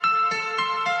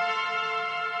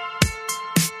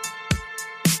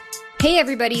Hey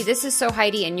everybody, this is So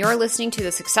Heidi, and you're listening to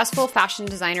the Successful Fashion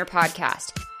Designer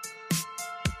Podcast.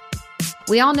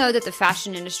 We all know that the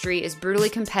fashion industry is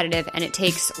brutally competitive and it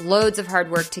takes loads of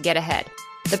hard work to get ahead.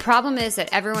 The problem is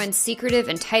that everyone's secretive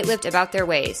and tight-lipped about their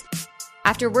ways.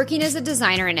 After working as a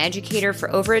designer and educator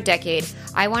for over a decade,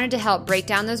 I wanted to help break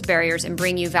down those barriers and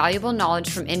bring you valuable knowledge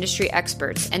from industry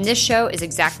experts, and this show is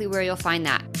exactly where you'll find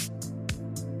that.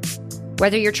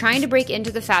 Whether you're trying to break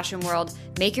into the fashion world,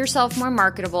 make yourself more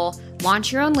marketable,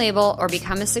 launch your own label, or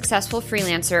become a successful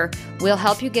freelancer, we'll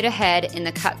help you get ahead in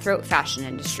the cutthroat fashion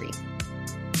industry.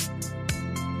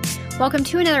 Welcome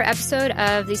to another episode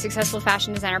of the Successful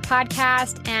Fashion Designer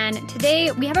Podcast, and today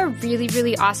we have a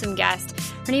really awesome guest.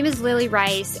 Her name is Lily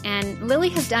Rice, and Lily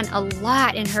has done a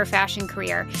lot in her fashion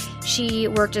career. She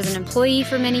worked as an employee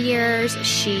for many years,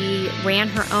 she ran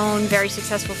her own very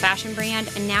successful fashion brand,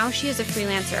 and now she is a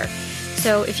freelancer.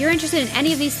 So if you're interested in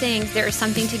any of these things, there is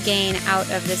something to gain out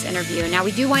of this interview. Now,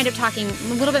 we do wind up talking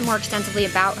a little bit more extensively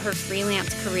about her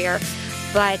freelance career,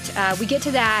 but we get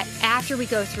to that after we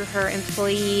go through her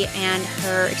employee and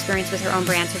her experience with her own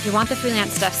brand. So if you want the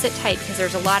freelance stuff, sit tight because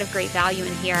there's a lot of great value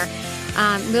in here.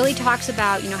 Lily talks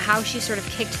about, how she sort of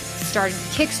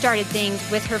kick-started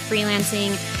things with her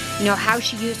freelancing, how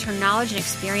she used her knowledge and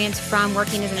experience from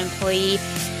working as an employee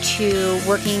to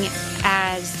working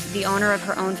as the owner of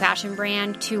her own fashion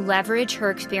brand to leverage her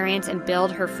experience and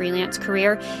build her freelance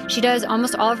career. She does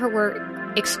almost all of her work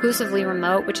exclusively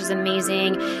remote, which is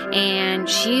amazing, and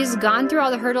she's gone through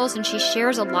all the hurdles and she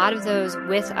shares a lot of those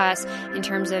with us in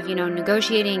terms of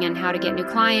negotiating and how to get new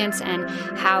clients and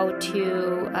how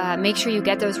to make sure you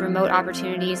get those remote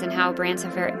opportunities, and how brands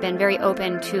have been very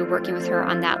open to working with her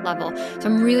on that level. So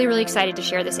I'm really excited to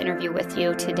share this interview with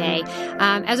you today.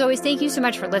 As always, thank you so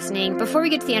much for listening. Before we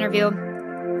get to the interview,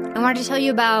 I wanted to tell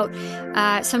you about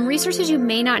some resources you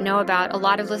may not know about. A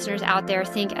lot of listeners out there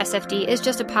think SFD is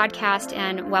just a podcast,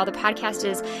 and while the podcast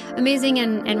is amazing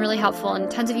and really helpful,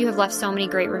 and tons of you have left so many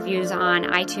great reviews on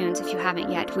iTunes, if you haven't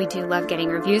yet, we do love getting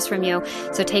reviews from you,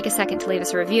 so take a second to leave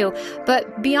us a review.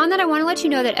 But beyond that, I want to let you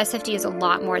know that SFD is a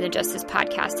lot more than just this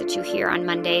podcast that you hear on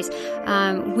Mondays.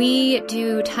 We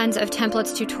do tons of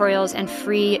templates, tutorials, and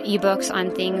free ebooks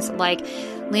on things like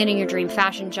landing your dream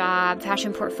fashion job,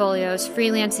 fashion portfolios,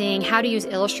 freelancing, how to use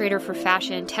Illustrator for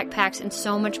fashion, tech packs, and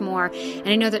so much more. And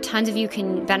I know that tons of you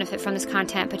can benefit from this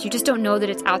content, but you just don't know that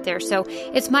it's out there. So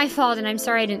it's my fault, and I'm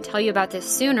sorry I didn't tell you about this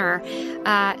sooner.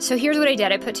 So here's what I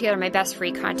did. I put together my best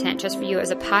free content just for you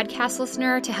as a podcast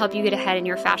listener to help you get ahead in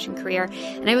your fashion career.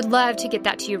 And I would love to get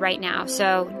that to you right now.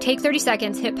 So take 30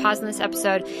 seconds, hit pause on this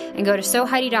episode, and go to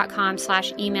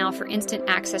soheidi.com/email for instant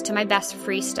access to my best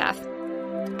free stuff.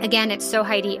 Again, it's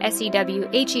SewHeidi,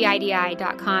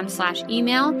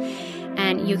 SEWHEIDI.com/email,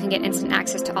 and you can get instant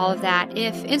access to all of that.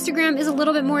 If Instagram is a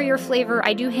little bit more your flavor,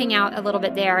 I do hang out a little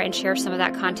bit there and share some of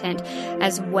that content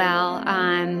as well.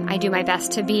 I do my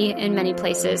best to be in many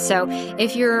places. So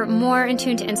if you're more in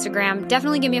tune to Instagram,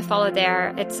 definitely give me a follow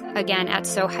there. It's, again, at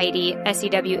SewHeidi,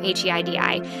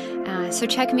 SEWHEIDI. So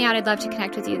check me out. I'd love to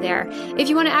connect with you there. If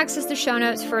you want to access the show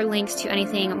notes for links to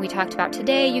anything we talked about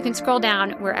today, you can scroll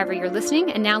down wherever you're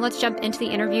listening. And now let's jump into the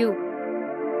interview.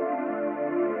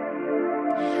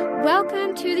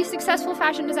 Welcome to the Successful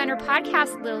Fashion Designer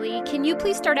Podcast, Lily. Can you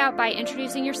please start out by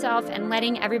introducing yourself and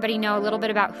letting everybody know a little bit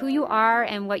about who you are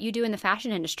and what you do in the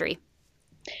fashion industry?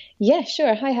 Yeah,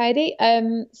 sure. Hi, Heidi.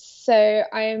 So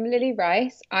I am Lily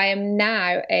Rice. I am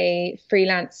now a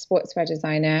freelance sportswear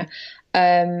designer.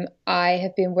 I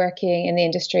have been working in the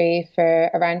industry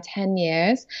for around 10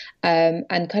 years, and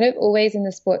kind of always in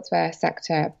the sportswear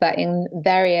sector, but in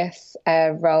various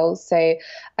roles. So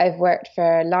I've worked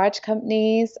for large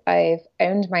companies, I've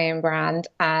owned my own brand,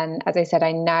 and as I said,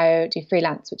 I now do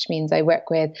freelance, which means I work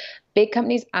with big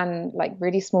companies and like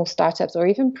really small startups or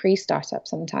even pre-startups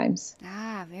sometimes.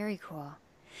 Ah, very cool.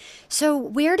 So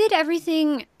where did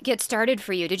everything get started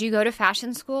for you? Did you go to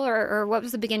fashion school, or what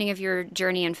was the beginning of your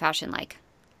journey in fashion like?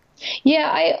 Yeah,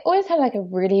 I always had like a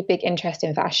really big interest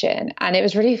in fashion. And it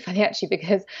was really funny actually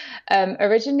because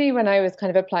originally when I was kind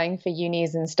of applying for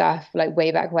unis and stuff, like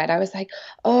way back when, I was like,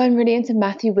 oh, I'm really into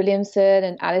Matthew Williamson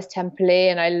and Alice Temple.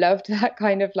 And I loved that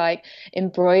kind of like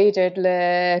embroidered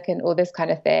look and all this kind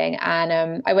of thing.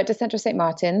 And I went to Central St.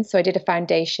 Martin's. So I did a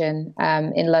foundation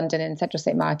in London in Central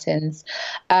St. Martin's.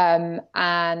 And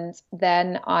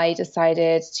then I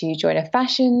decided to join a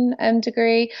fashion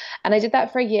degree. And I did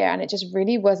that for a year and it just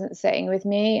really wasn't sitting with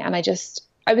me. And I just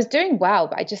I was doing well,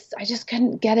 but I just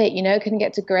couldn't get it, couldn't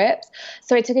get to grips.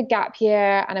 So I took a gap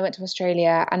year and I went to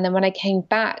Australia. And then when I came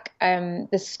back,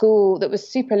 the school that was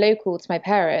super local to my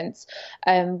parents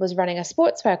was running a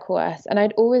sportswear course. And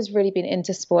I'd always really been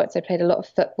into sports. I played a lot of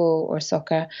football or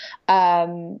soccer.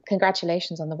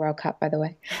 Congratulations on the World Cup, by the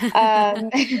way.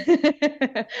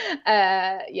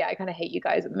 Yeah, I kind of hate you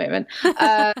guys at the moment.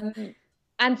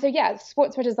 And so, yeah,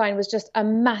 sportswear design was just a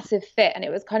massive fit. And it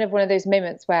was kind of one of those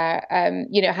moments where,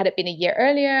 had it been a year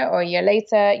earlier or a year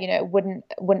later, it wouldn't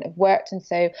have worked. And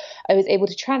so I was able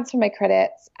to transfer my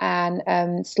credits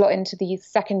and slot into the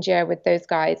second year with those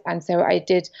guys. And so I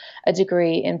did a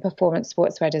degree in performance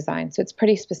sportswear design. So it's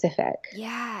pretty specific.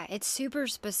 Yeah, it's super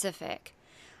specific.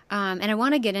 And I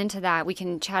want to get into that. We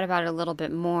can chat about it a little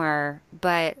bit more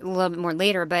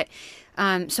later. But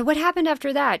so what happened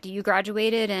after that? You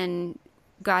graduated and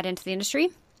got into the industry?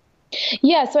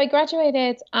 Yeah, so I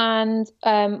graduated, and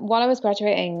while I was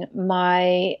graduating,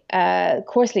 my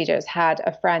course leaders had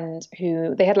a friend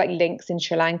who they had like links in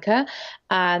Sri Lanka,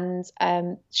 and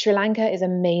Sri Lanka is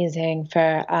amazing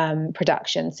for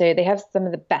production. So they have some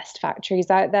of the best factories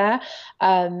out there.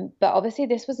 But obviously,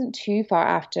 this wasn't too far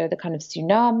after the kind of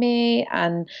tsunami,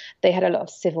 and they had a lot of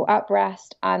civil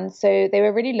unrest, and so they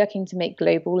were really looking to make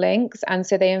global links. And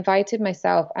so they invited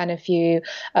myself and a few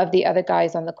of the other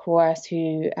guys on the course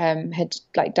who had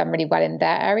like done really well in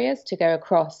their areas to go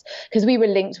across, because we were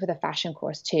linked with a fashion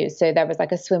course too. So there was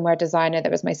like a swimwear designer, there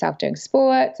was myself doing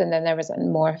sports, and then there was a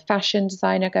more fashion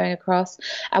designer going across,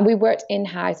 and we worked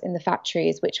in-house in the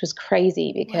factories, which was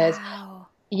crazy because wow.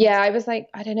 Yeah, I was like,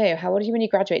 I don't know, how old are you when you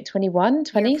graduate? 21,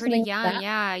 20? You're pretty something young. like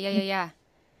that. Yeah.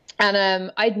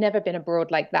 And I'd never been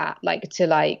abroad like that, like to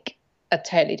like a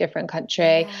totally different country.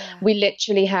 Yeah. We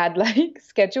literally had like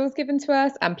schedules given to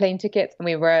us and plane tickets, and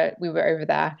we were over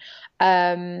there.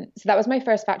 So that was my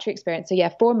first factory experience. So yeah,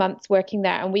 4 months working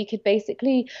there, and we could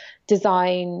basically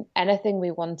design anything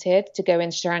we wanted to go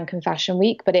in Sri Lankan Fashion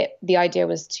Week. But the idea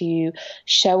was to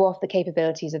show off the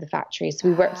capabilities of the factory. So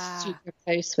we worked super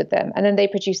close with them, and then they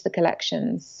produced the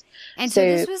collections. And so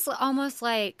this was almost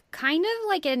like kind of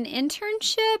like an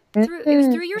internship through. It was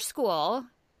through your school.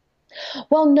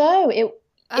 Well, no,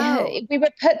 we were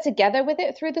put together with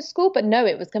it through the school, but no,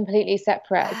 it was completely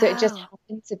separate. So it just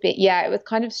happened to be, it was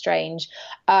kind of strange.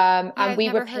 And I've we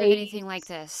never were heard of anything like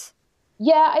this.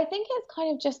 Yeah, I think it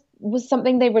kind of just was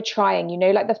something they were trying,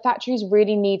 like the factories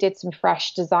really needed some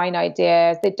fresh design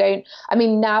ideas.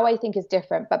 Now I think it's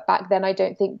different, but back then I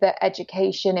don't think that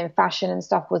education in fashion and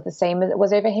stuff was the same as it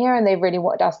was over here. And they really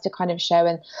wanted us to kind of show.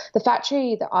 And the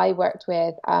factory that I worked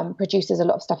with produces a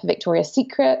lot of stuff for Victoria's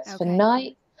Secrets, for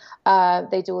Nike.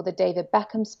 They do all the David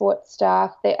Beckham sports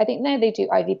stuff. I think now they do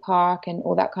Ivy Park and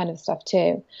all that kind of stuff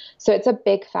too. So it's a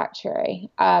big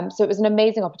factory. So it was an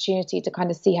amazing opportunity to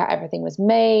kind of see how everything was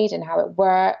made and how it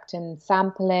worked and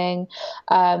sampling.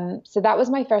 So that was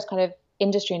my first kind of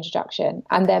industry introduction.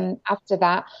 And then after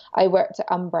that, I worked at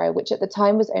Umbro, which at the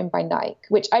time was owned by Nike,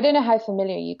 which I don't know how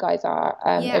familiar you guys are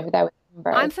over there with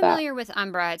Umbro. I'm familiar with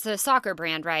Umbro. It's a soccer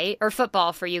brand, right? Or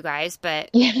football for you guys, but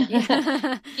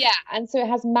yeah. Yeah. And so it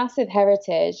has massive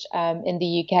heritage in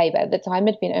the UK, but at the time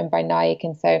it had been owned by Nike.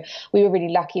 And so we were really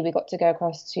lucky. We got to go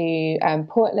across to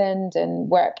Portland and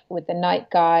work with the Nike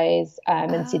guys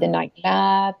and see the Nike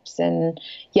labs. And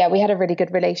yeah, we had a really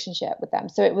good relationship with them.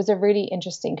 So it was a really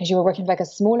interesting, because you were working for like a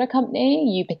smaller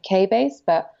company, UK based,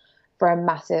 but for a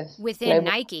massive within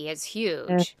Nike is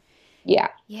huge. Yeah.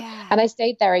 And I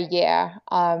stayed there a year.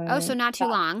 So not too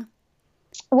long.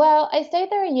 Well, I stayed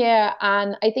there a year,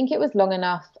 and I think it was long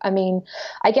enough.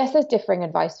 I guess there's differing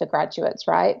advice for graduates,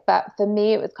 right? But for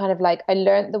me, it was kind of like I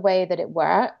learned the way that it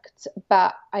worked,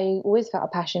 but I always felt a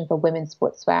passion for women's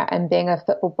sportswear. And being a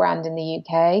football brand in the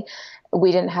UK,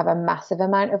 we didn't have a massive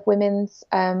amount of women's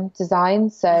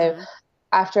design. So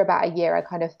after about a year, I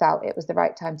kind of felt it was the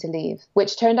right time to leave,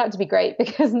 which turned out to be great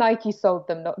because Nike sold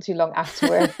them not too long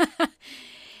afterwards.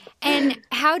 And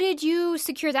how did you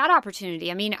secure that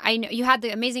opportunity? I know you had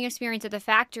the amazing experience at the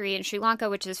factory in Sri Lanka,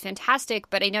 which is fantastic,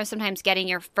 but I know sometimes getting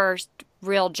your first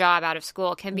real job out of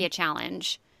school can be a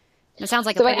challenge. It sounds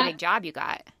like a pretty big job you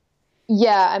got.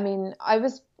 Yeah,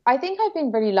 I think I've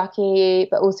been really lucky,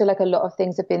 but also like a lot of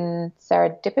things have been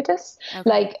serendipitous.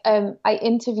 Like I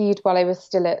interviewed while I was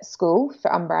still at school for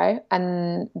Umbro,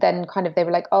 and then kind of they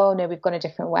were like, oh no, we've gone a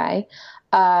different way.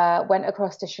 Went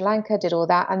across to Sri Lanka, did all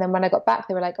that. And then when I got back,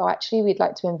 they were like, oh, actually, we'd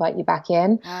like to invite you back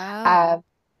in.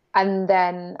 And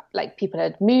then like people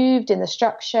had moved in the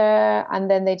structure, and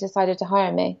then they decided to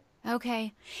hire me.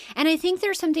 Okay. And I think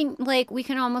there's something like we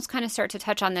can almost kind of start to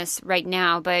touch on this right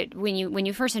now, but when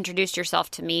you first introduced yourself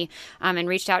to me and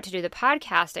reached out to do the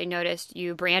podcast, I noticed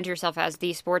you brand yourself as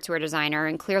the sportswear designer,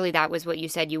 and clearly that was what you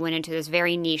said. You went into this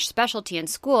very niche specialty in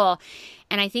school,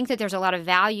 and I think that there's a lot of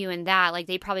value in that. Like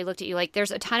they probably looked at you like there's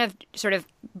a ton of sort of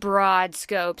broad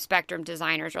scope spectrum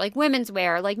designers, or like women's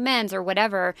wear, or like men's, or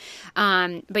whatever.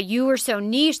 But you were so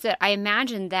niche that I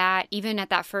imagine that even at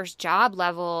that first job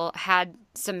level had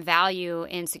some value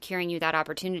in securing you that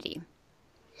opportunity.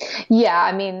 Yeah,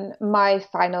 I mean, my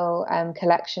final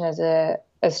collection as a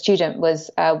student was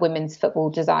women's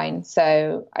football design.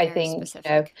 So I Very think,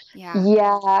 specific. Yeah.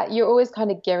 yeah, you're always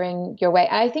kind of gearing your way.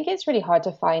 And I think it's really hard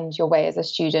to find your way as a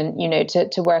student,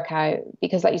 to work out,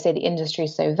 because like you say, the industry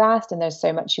is so vast and there's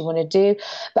so much you want to do.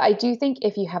 But I do think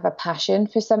if you have a passion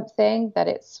for something, that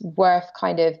it's worth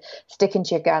kind of sticking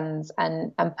to your guns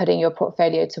and putting your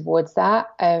portfolio towards that.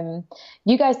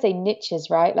 You guys say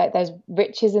niches, right? Like there's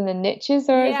riches in the niches,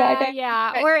 or is that okay?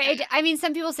 Yeah. Or I mean,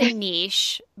 some people say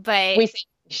niche, but We say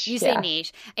niche, you say yeah.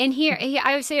 niche. And here,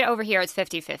 I would say it over here, it's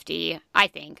 50-50, I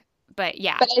think. But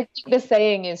yeah. But I think the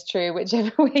saying is true,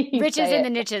 whichever way you Riches say in it. the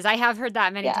niches. I have heard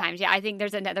that many Yeah. times. Yeah, I think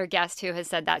there's another guest who has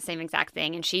said that same exact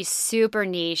thing, and she's super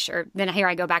niche. Or then here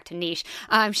I go back to niche.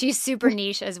 She's super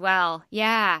niche as well.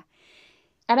 Yeah,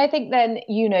 And I think then,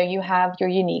 you have your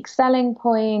unique selling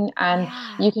point and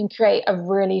yeah, you can create a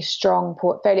really strong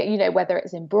portfolio, whether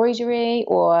it's embroidery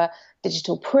or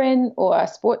digital print or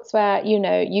sportswear,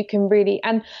 you can really,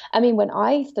 and I mean, when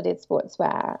I studied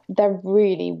sportswear, there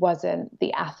really wasn't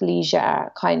the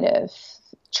athleisure kind of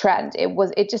trend.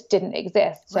 It just didn't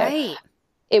exist. So right.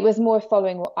 it was more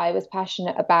following what I was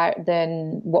passionate about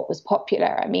than what was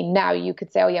popular. I mean, now you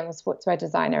could say, oh, yeah, I'm a sportswear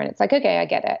designer. And it's like, okay, I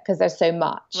get it, because there's so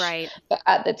much. Right. But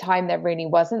at the time, there really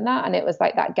wasn't that. And it was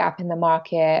like that gap in the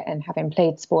market. And having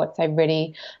played sports, I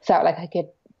really felt like I could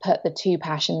put the two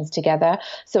passions together.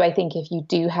 So I think if you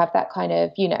do have that kind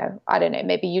of, I don't know,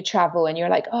 maybe you travel and you're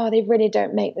like, oh, they really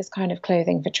don't make this kind of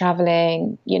clothing for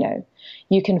traveling,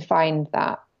 you can find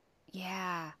that.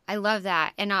 Yeah, I love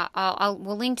that. And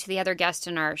we'll link to the other guest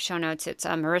in our show notes. It's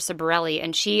Marissa Borelli,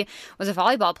 and she was a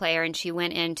volleyball player, and she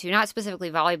went into not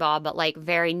specifically volleyball, but like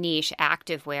very niche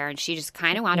activewear, and she just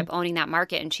kind of wound up owning that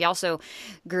market. And she also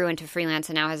grew into freelance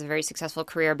and now has a very successful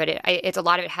career. But it's a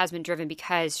lot of it has been driven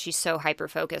because she's so hyper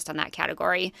focused on that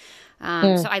category. So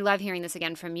I love hearing this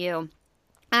again from you.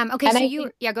 Okay, And so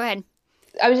think go ahead.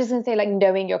 I was just going to say, like,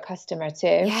 knowing your customer too.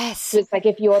 Yes. So it's like,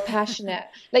 if you're passionate,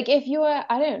 like if you're,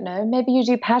 I don't know, maybe you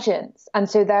do pageants. And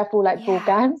so therefore like ball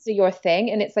gowns are your thing.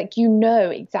 And it's like,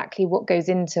 exactly what goes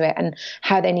into it and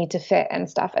how they need to fit and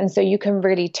stuff. And so you can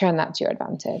really turn that to your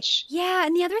advantage. Yeah,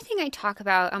 and the other thing I talk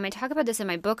about this in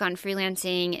my book on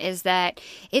freelancing, is that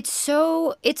it's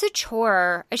a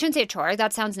chore. I shouldn't say a chore.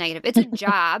 That sounds negative. It's a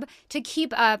job to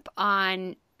keep up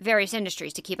on various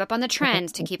industries, to keep up on the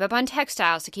trends, to keep up on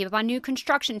textiles, to keep up on new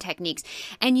construction techniques.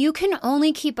 And you can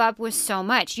only keep up with so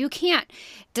much. You can't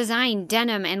design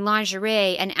denim and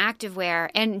lingerie and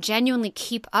activewear and genuinely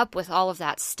keep up with all of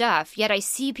that stuff. Yet I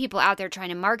see people out there trying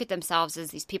to market themselves as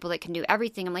these people that can do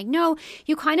everything. I'm like, no,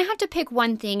 you kind of have to pick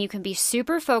one thing. You can be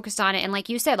super focused on it. And like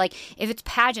you said, like if it's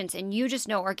pageants and you just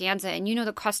know organza and you know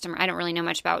the customer, I don't really know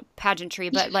much about pageantry,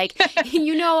 but like,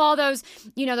 all those,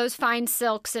 those fine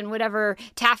silks and whatever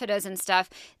taffetas and stuff,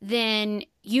 then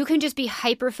you can just be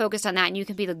hyper focused on that and you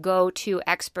can be the go-to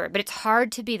expert. But it's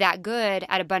hard to be that good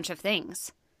at a bunch of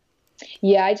things.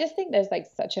 Yeah, I just think there's like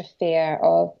such a fear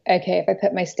of, okay, if I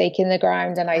put my stake in the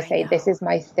ground and I say this is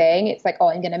my thing, it's like, oh,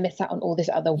 I'm going to miss out on all this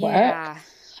other work. Yeah.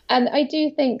 And I do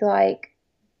think like,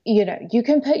 you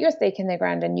can put your stake in the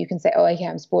ground and you can say, oh, okay,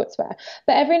 I'm sportswear.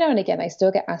 But every now and again, I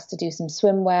still get asked to do some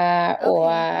swimwear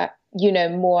or,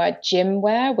 more gym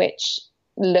wear, which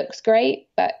looks great,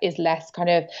 but is less kind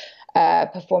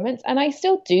of performance. And I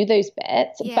still do those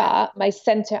bits, but my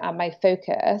center and my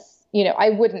focus, I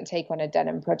wouldn't take on a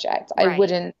denim project. Right. I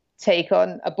wouldn't take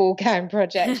on a ball gown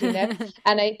project,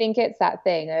 And I think it's that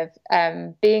thing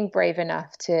of being brave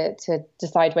enough to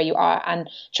decide where you are and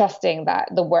trusting that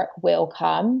the work will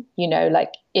come.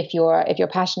 Like if you're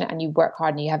passionate and you work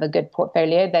hard and you have a good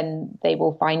portfolio, then they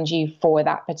will find you for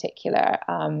that particular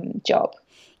job.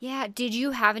 Yeah. Did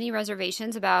you have any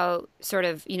reservations about sort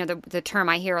of, the term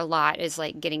I hear a lot is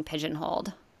like getting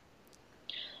pigeonholed?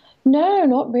 No,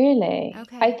 not really.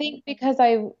 Okay. I think because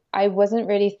I wasn't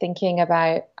really thinking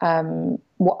about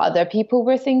what other people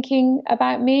were thinking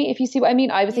about me, if you see what I mean.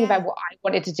 I was thinking Yeah. about what I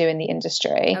wanted to do in the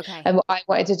industry. Okay. And what I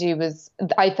wanted to do was,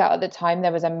 I felt at the time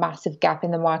there was a massive gap in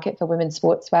the market for women's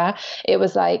sportswear. It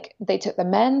was like they took the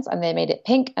men's and they made it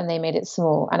pink and they made it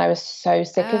small. And I was so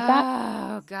sick of that.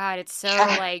 Oh God, it's so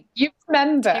Yeah. like You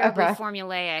remember, terribly right?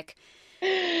 formulaic.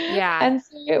 Yeah. And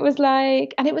so it was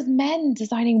like, and it was men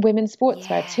designing women's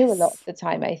sportswear too, a lot of Yes. the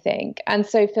time, I think. And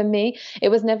so for me, it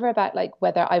was never about like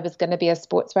whether I was going to be a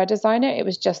sportswear designer. It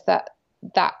was just that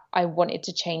I wanted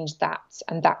to change that,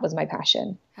 and that was my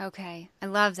passion. Okay. I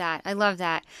love that. I love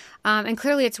that. And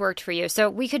clearly it's worked for you. So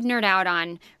we could nerd out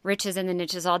on riches and the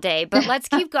niches all day, but let's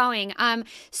keep going.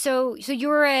 So you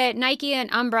were at Nike and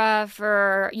Umbra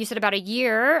for, you said about a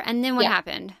year, and then what Yeah.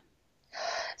 happened?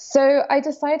 So I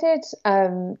decided,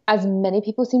 as many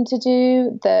people seem to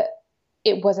do, that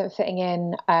it wasn't fitting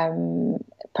in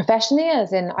professionally,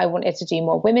 as in I wanted to do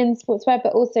more women's sportswear,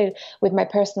 but also with my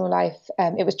personal life,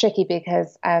 it was tricky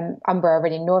because Umbra are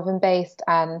really northern based,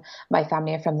 and my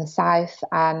family are from the south,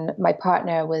 and my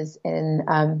partner was in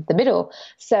the middle.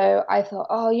 So I thought,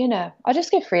 oh, I'll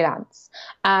just go freelance.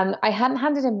 And I hadn't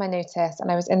handed in my notice, and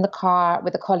I was in the car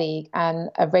with a colleague, and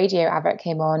a radio advert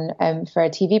came on for a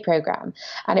TV program,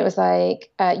 and it was like,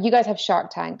 you guys have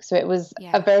Shark Tank, so it was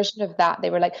Yeah. a version of that. They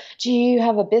were like, do you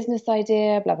have a business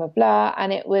idea, blah blah blah,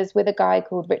 and it was with a guy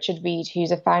called Richard Reed,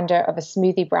 who's a founder of a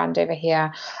smoothie brand over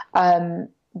here.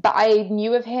 But I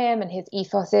knew of him and his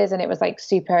ethoses, and it was like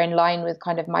super in line with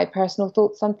kind of my personal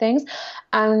thoughts on things.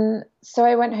 And so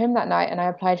I went home that night and I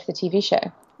applied for the TV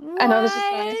show. And I was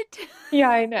just like, What? yeah,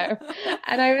 I know.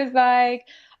 And I was like,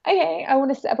 okay, I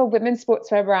want to set up a women's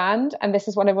sportswear brand, and this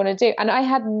is what I want to do. And I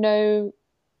had no,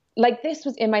 like, this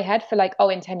was in my head for like, oh,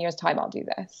 in 10 years time, I'll do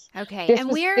this. Okay. This And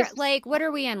was we're this like, what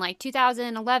are we in? Like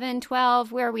 2011,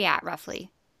 12? Where are we at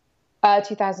roughly?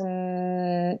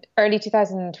 2000, early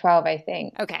 2012, I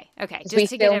think. Okay. Okay. 'Cause we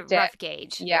Just to get a filmed it. rough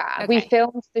gauge. Yeah, we Okay.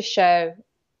 filmed the show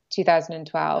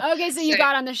 2012. Okay. So you So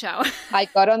got on the show. I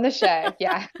got on the show.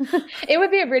 Yeah. It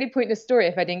would be a really pointless story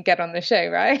if I didn't get on the show,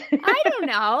 right? I don't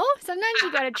know. Sometimes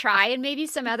you got to try and maybe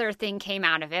some other thing came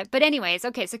out of it. But anyways,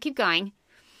 okay. So keep going.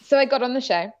 So I got on the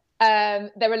show.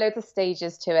 There were loads of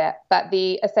stages to it, but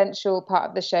the essential part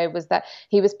of the show was that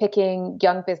he was picking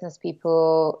young business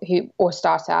people or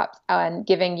startups and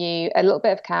giving you a little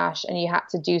bit of cash, and you had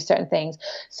to do certain things.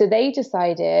 So they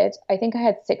decided, I think I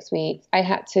had 6 weeks. I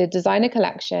had to design a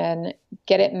collection,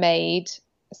 get it made,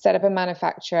 set up a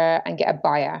manufacturer, and get a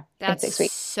buyer in 6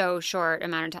 weeks So short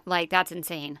amount of time. Like, that's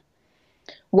insane.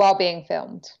 while being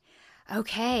filmed.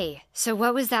 Okay. So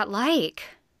what was that like?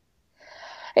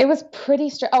 It was pretty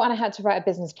strict. Oh, and I had to write a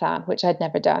business plan, which I'd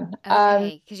never done.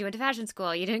 Okay. Because you went to fashion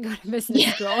school. You didn't go to business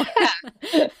school.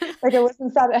 Like, I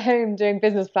wasn't sat at home doing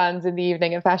business plans in the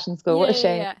evening at fashion school. What a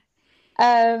shame.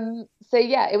 So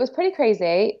yeah, it was pretty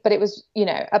crazy, but it was,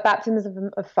 a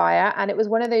baptism of fire. And it was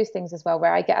one of those things as well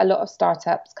where I get a lot of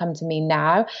startups come to me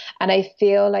now, and I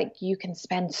feel like you can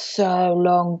spend so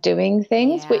long doing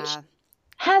things, which Yeah.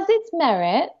 has its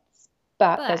merits,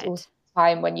 but there's But also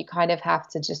time when you kind of have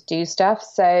to just do stuff.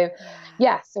 So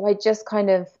so I just kind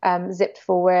of zipped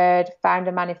forward, found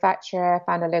a manufacturer,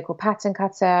 found a local pattern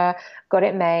cutter, got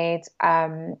it made.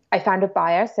 I found a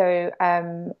buyer. So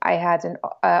I had an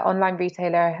online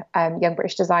retailer, Young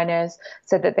British Designers,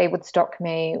 so that they would stock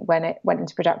me when it went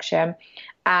into production.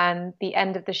 And the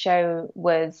end of the show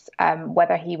was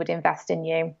whether he would invest in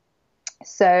you.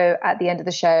 So at the end of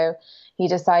the show, he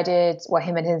decided, well,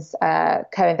 him and his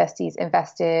co-investees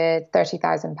invested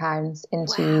 £30,000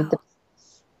 into the.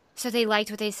 So they liked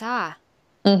what they saw.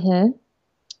 Mm-hmm.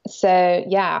 So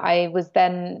yeah, I was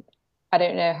then, I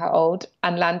don't know how old,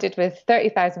 and landed with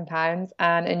 £30,000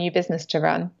 and a new business to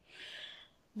run.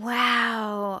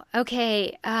 Wow.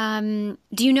 Okay.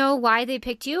 Do you know why they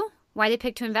picked you? Why they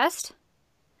picked to invest?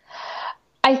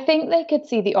 I think they could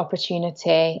see the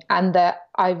opportunity, and that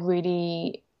I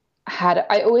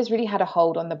always really had a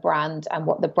hold on the brand and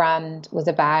what the brand was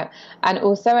about. And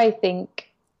also I think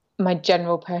my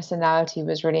general personality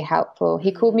was really helpful.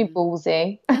 He called me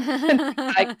ballsy.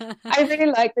 I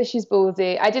really like that she's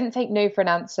ballsy. I didn't take no for an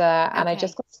answer, and I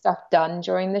just got stuff done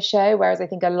during the show. Whereas I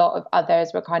think a lot of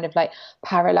others were kind of like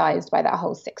paralyzed by that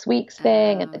whole 6 weeks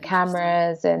thing and the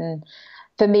cameras. And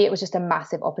for me, it was just a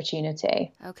massive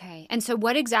opportunity. Okay. And so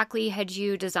what exactly had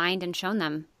you designed and shown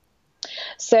them?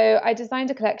 So I designed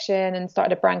a collection and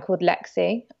started a brand called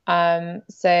Lexi.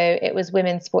 So it was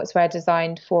women's sportswear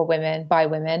designed for women by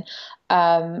women.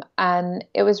 And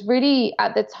it was really,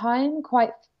 at the time,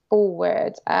 quite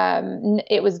forward.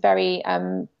 It was very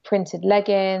printed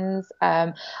leggings,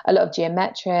 a lot of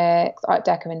geometrics, Art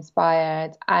Deco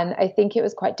inspired. And I think it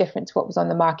was quite different to what was on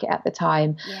the market at the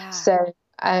time. Yeah. So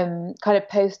kind of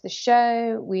post the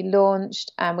show, we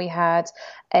launched and we had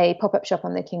a pop-up shop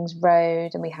on the King's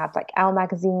Road, and we had like Elle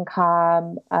magazine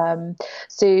come. And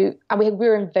we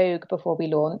were in Vogue before we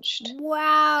launched.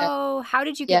 Wow. How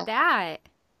did you get that?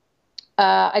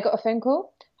 I got a phone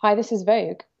call. Hi, this is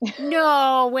Vogue.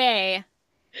 No way.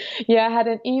 Yeah, I had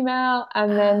an email,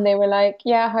 and then they were like,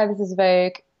 yeah, hi, this is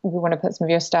Vogue. We want to put some of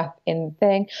your stuff in the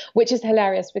thing, which is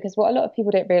hilarious because what a lot of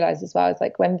people don't realize as well is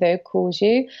like when Vogue calls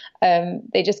you,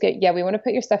 they just go, yeah, we want to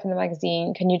put your stuff in the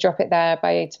magazine. Can you drop it there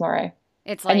by tomorrow?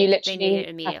 It's like and you they need it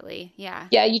immediately. Yeah.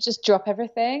 Yeah, you just drop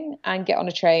everything and get on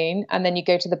a train, and then you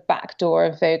go to the back door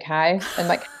of Vogue House and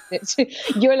like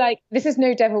you're like, this is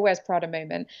no Devil Wears Prada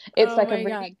moment. It's like a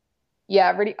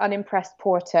really unimpressed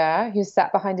porter who's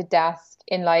sat behind a desk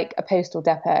in like a postal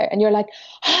depot, and you're like,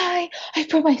 hi, I've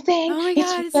brought my thing. Oh my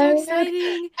God, it's so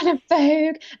exciting. And a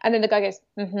Vogue. And then the guy goes,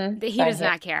 he does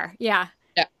not care. Yeah.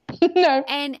 Yeah. No.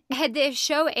 And had the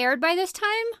show aired by this time?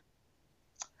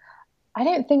 I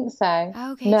don't think so.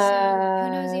 Okay, no. So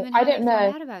who knows even how I don't know.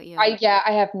 Found out about you?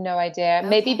 I have no idea. Okay.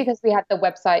 Maybe because we had the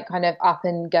website kind of up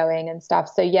and going and stuff.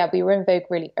 So yeah, we were in Vogue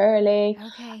really early.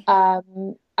 Okay.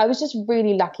 I was just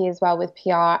really lucky as well with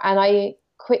PR, and I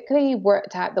quickly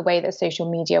worked out the way that social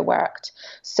media worked.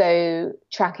 So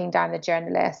tracking down the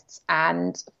journalists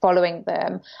and following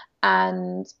them,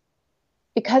 and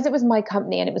because it was my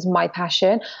company and it was my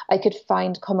passion, I could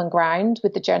find common ground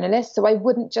with the journalists. So I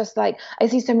wouldn't just like, I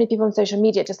see so many people on social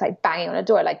media just like banging on a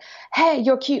door like, hey,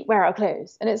 you're cute, wear our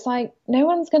clothes. And it's like, no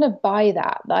one's going to buy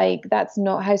that. Like, that's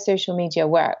not how social media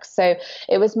works. So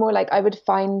it was more like I would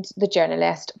find the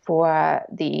journalist for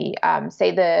the,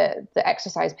 say the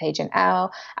exercise page in Elle,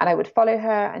 and I would follow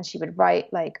her, and she would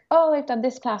write like, oh, I've done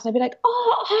this class. And I'd be like,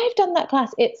 oh, I've done that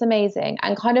class. It's amazing.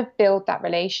 And kind of build that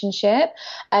relationship.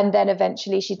 And then eventually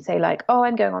she'd say like, oh,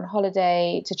 I'm going on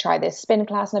holiday to try this spin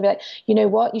class. And I'd be like, you know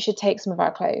what? You should take some of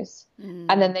our clothes.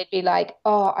 And then they'd be like,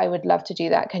 oh, I would love to do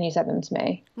that. Can you send them to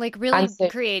me? Like really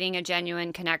creating a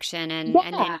genuine connection and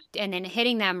then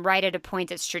hitting them right at a point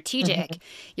that's strategic.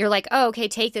 You're like, oh, okay,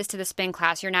 take this to the spin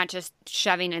class. You're not just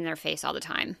shoving in their face all the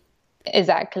time.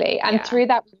 Exactly. And through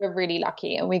that, we were really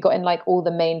lucky, and we got in like all the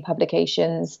main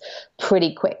publications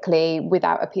pretty quickly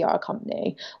without a PR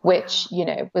company, which, you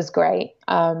know, was great.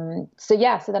 So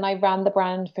then I ran the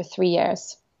brand for 3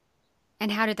 years.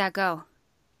 And how did that go?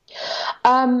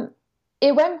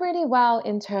 It went really well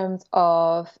in terms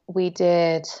of I'm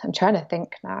trying to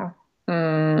think now.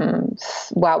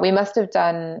 Well, we must have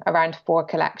done around 4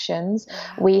 collections.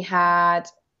 We had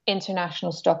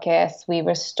international stockists. We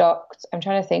were stocked. I'm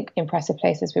trying to think impressive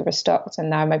places we were stocked, and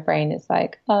now my brain is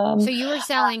like. So you were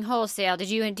selling wholesale. Did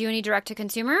you do any direct to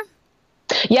consumer?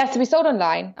 Yes, we sold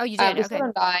online. Oh, you did? We sold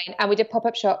online, and we did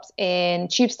pop-up shops in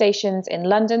tube stations in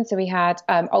London. So we had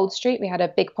Old Street. We had a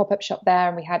big pop-up shop there,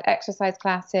 and we had exercise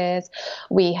classes.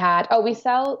 We had we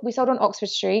sold on Oxford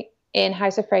Street in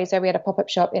House of Fraser. We had a pop-up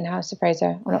shop in House of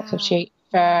Fraser on Oxford Street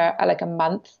for like a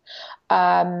month.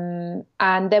 And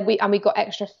then we got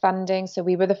extra funding. So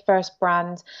we were the first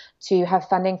brand to have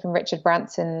funding from Richard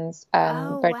Branson's.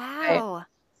 Wow.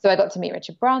 So I got to meet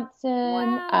Richard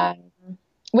Branson,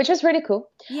 which was really cool.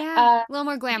 Yeah, a little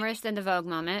more glamorous than the Vogue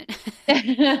moment.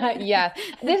 Yeah,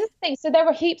 this is the thing. So there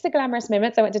were heaps of glamorous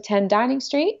moments. I went to 10 Downing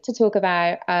Street to talk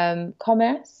about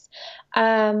commerce.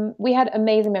 We had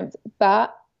amazing moments,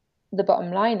 but the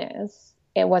bottom line is,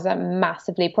 it wasn't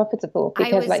massively profitable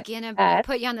because, I was going to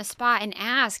put you on the spot and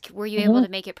ask, were you able to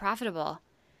make it profitable?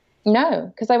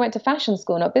 No, because I went to fashion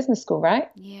school, not business school, right?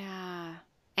 Yeah.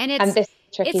 And it's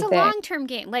a long-term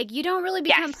game. Like, you don't really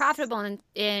become profitable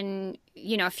in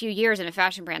a few years in a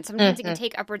fashion brand. Sometimes it can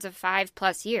take upwards of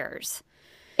 5+ years.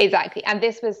 Exactly. And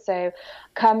this was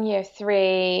come year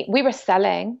 3, we were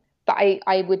selling. But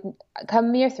I would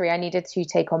come year 3, I needed to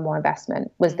take on more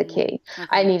investment was the key. Okay.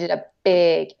 I needed a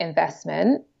big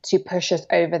investment to push us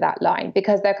over that line,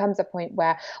 because there comes a point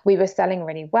where we were selling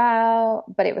really well,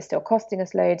 but it was still costing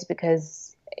us loads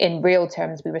because in real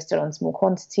terms, we were still on small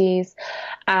quantities.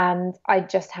 And I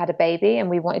just had a baby, and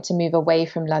we wanted to move away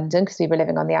from London because we were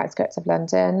living on the outskirts of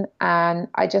London. And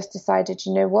I just decided,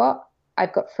 you know what?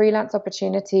 I've got freelance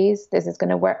opportunities. This is going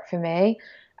to work for me.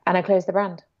 And I closed the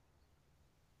brand.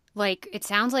 Like, it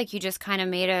sounds like you just kind of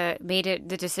made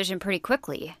the decision pretty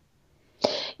quickly.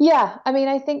 Yeah. I mean,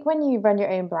 I think when you run your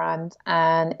own brand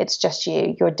and it's just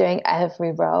you're doing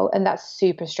every role, and that's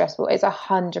super stressful. It's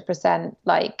 100%,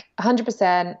 like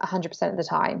 100% of the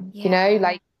time, you know,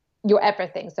 like your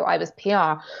everything. So I was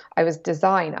PR, I was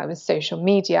design, I was social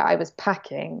media, I was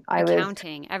packing, I was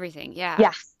Accounting, everything. Yeah.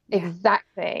 yes, Yeah.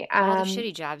 exactly. All the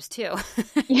shitty jobs too.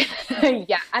 Yeah,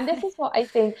 yeah. And this is what I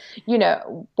think,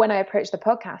 when I approached the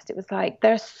podcast, it was like,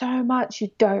 there's so much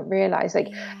you don't realize. Like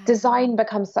Yeah. design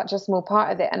becomes such a small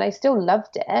part of it. And I still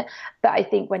loved it. But I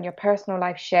think when your personal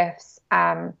life shifts,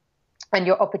 and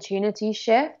your opportunities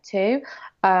shift too.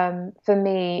 For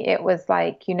me, it was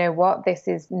like, you know what, this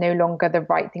is no longer the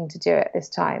right thing to do at this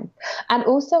time. And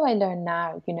also, I learn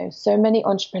now, so many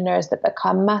entrepreneurs that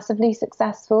become massively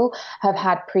successful have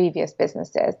had previous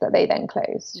businesses that they then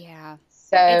closed. Yeah.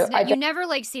 So You never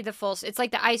like see the full, it's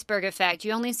like the iceberg effect.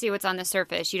 You only see what's on the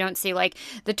surface. You don't see like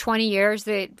the 20 years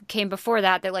that came before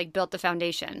that like built the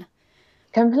foundation.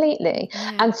 completely.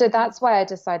 Yeah. And so that's why I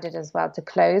decided as well to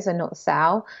close and not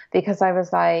sell, because I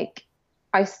was like,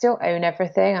 I still own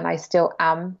everything and I still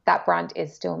am, that brand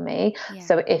is still me. Yeah.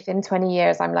 So if in 20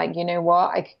 years I'm like, you know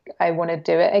what, I want to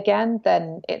do it again,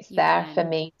 then it's there for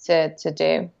me to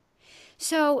do.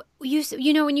 So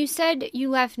when you said you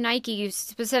left Nike, you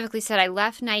specifically said I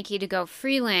left Nike to go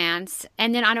freelance,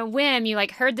 and then on a whim, you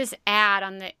like heard this ad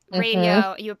on the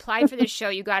radio, you applied for this show,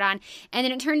 you got on, and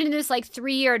then it turned into this like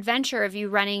 3-year adventure of you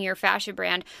running your fashion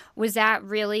brand. Was that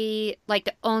really like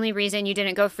the only reason you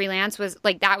didn't go freelance? Was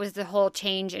like that was the whole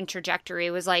change in trajectory?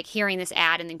 Was like hearing this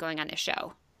ad and then going on this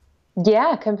show?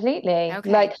 Yeah, completely.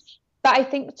 Okay. But I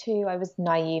think too, I was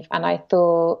naive and I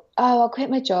thought, oh, I'll quit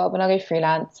my job and I'll go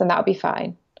freelance and that'll be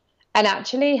fine. And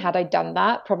actually, had I done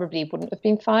that, probably wouldn't have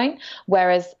been fine.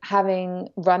 Whereas having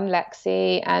run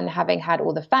Lexi and having had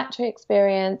all the factory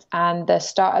experience and the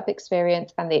startup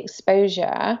experience and the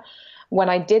exposure, when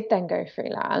I did then go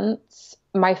freelance,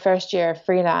 my first year of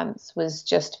freelance was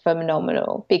just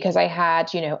phenomenal because I had,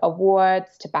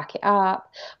 awards to back it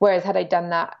up. Whereas had I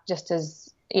done that just as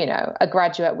a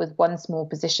graduate with one small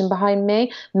position behind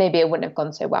me, maybe it wouldn't have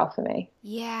gone so well for me.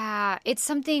 Yeah, it's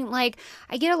something like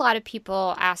I get a lot of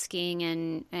people asking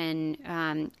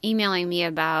and emailing me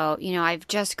about, I've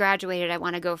just graduated, I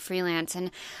want to go freelance, and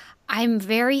I'm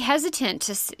very hesitant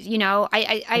to,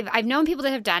 I've known people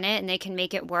that have done it and they can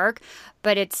make it work,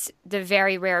 but it's the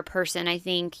very rare person. I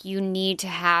think you need to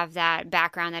have that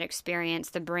background, that experience,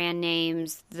 the brand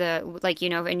names,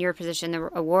 in your position, the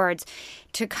awards,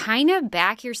 to kind of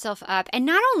back yourself up and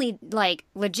not only like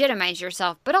legitimize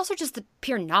yourself, but also just the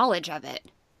pure knowledge of it.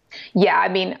 Yeah, I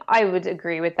mean, I would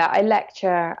agree with that. I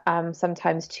lecture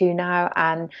sometimes too now,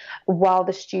 and while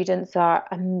the students are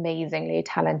amazingly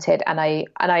talented, and I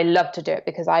love to do it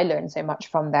because I learn so much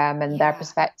from them and their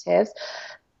perspectives,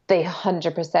 they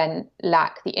 100%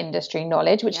 lack the industry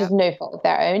knowledge, which is no fault of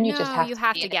their own. You just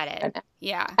have to get it.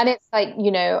 Yeah. And it's like,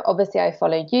 obviously I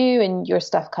follow you and your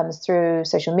stuff comes through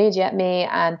social media at me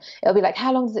and it'll be like,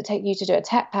 how long does it take you to do a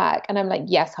tech pack? And I'm like,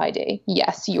 yes, Heidi.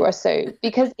 Yes, you are so,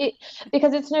 because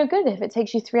it's no good if it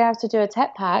takes you 3 hours to do a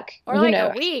tech pack. Or like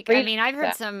a week. I mean, I've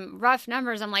heard some rough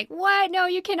numbers. I'm like, what? No,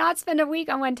 you cannot spend a week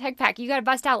on one tech pack. You got to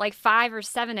bust out like 5 or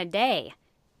 7 a day.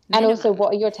 And also,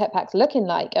 what are your tech packs looking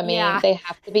like? I mean, they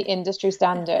have to be industry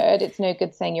standard. It's no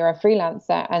good saying you're a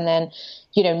freelancer and then,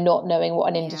 not knowing what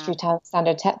an industry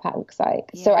standard tech pack looks like.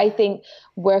 Yeah. So I think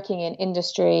working in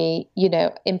industry,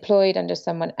 employed under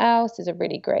someone else is a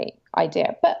really great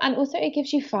idea. And also it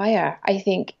gives you fire. I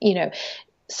think,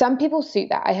 some people suit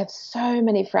that. I have so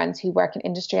many friends who work in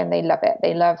industry and they love it.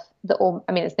 They love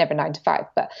it's never 9 to 5,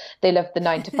 but they love the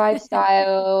 9 to 5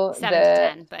 style. 7 to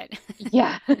 10, but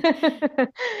yeah.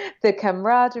 The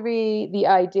camaraderie, the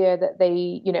idea that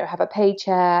they, have a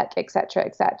paycheck, et cetera,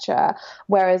 et cetera.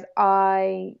 Whereas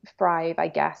I thrive, I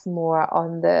guess, more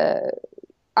on the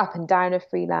up and down of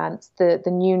freelance, the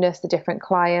newness, the different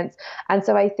clients. And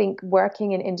so I think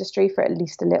working in industry for at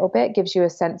least a little bit gives you a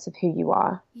sense of who you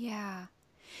are. Yeah.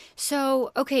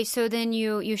 So, okay, so then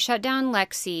you shut down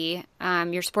Lexi,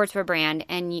 your sportswear brand,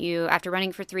 and you, after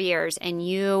running for 3 years, and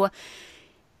you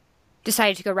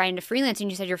decided to go right into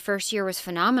freelancing. You said your first year was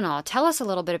phenomenal. Tell us a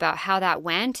little bit about how that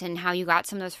went and how you got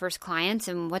some of those first clients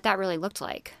and what that really looked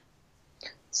like.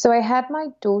 So I had my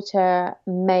daughter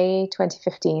May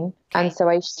 2015, okay. And so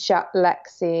I shut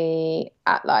Lexi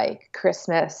at like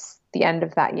Christmas, the end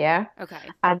of that year. Okay.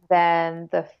 And then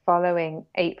the following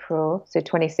April, so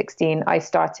 2016, I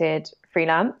started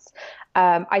freelance.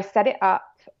 I set it up,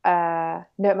 no,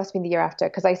 it must have been the year after,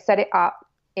 because I set it up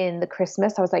in the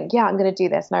Christmas. I was like, yeah, I'm going to do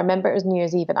this. And I remember it was New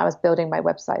Year's Eve and I was building my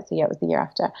website. So yeah, it was the year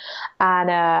after. And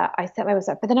I set my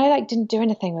website, but then I didn't do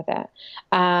anything with it.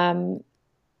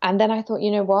 And then I thought,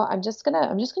 you know what, I'm just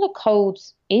gonna cold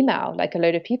email like a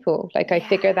load of people. I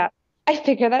figure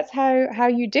that's how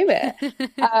you do it.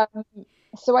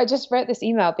 So I just wrote this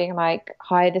email being like,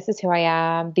 hi, this is who I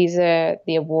am. These are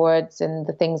the awards and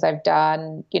the things I've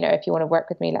done. You know, if you want to work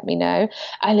with me, let me know.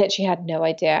 I literally had no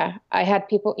idea. I had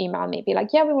people email me, be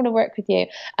like, yeah, we want to work with you.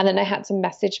 And then I had to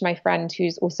message my friend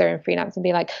who's also in freelance and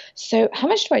be like, so how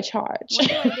much do I charge? What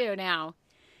do I do now?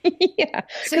 Yeah.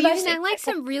 So Because I you didn't sent like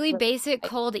expect some really it. basic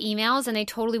cold emails and they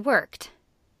totally worked.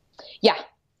 Yeah.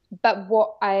 But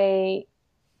what I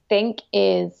think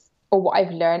is, or what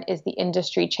I've learned is the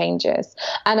industry changes.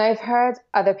 And I've heard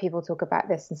other people talk about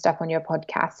this and stuff on your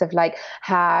podcast of like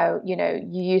how, you know,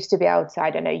 you used to be able to,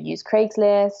 I don't know, use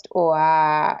Craigslist or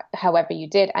however you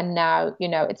did. And now, you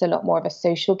know, it's a lot more of a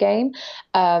social game.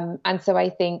 And so I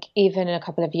think even a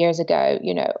couple of years ago,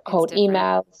 you know, It's cold different.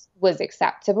 emails was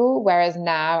acceptable. Whereas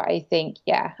now I think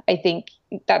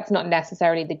that's not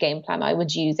necessarily the game plan I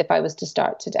would use if I was to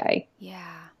start today.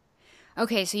 Yeah.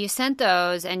 Okay, so you sent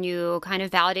those and you kind of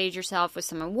validated yourself with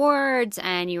some awards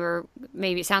and you were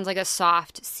maybe it sounds like a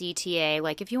soft CTA,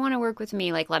 like if you want to work with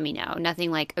me, like let me know.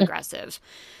 Nothing like aggressive.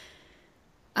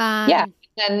 Yeah. Um,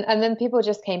 And then people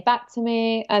just came back to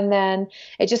me and then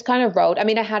it just kind of rolled. I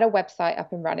mean, I had a website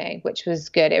up and running, which was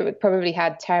good. Probably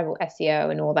had terrible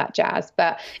SEO and all that jazz,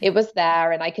 but it was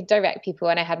there and I could direct people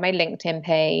and I had my LinkedIn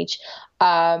page.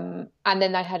 And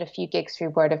then I had a few gigs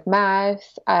through word of mouth.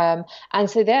 And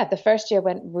so yeah, the first year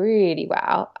went really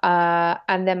well.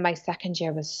 And then my second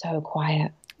year was so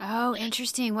quiet. oh,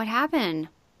 interesting. What happened?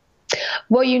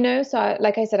 Well, you know,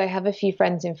 like I said, I have a few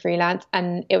friends in freelance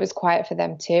and it was quiet for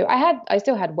them too. I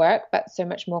still had work, but so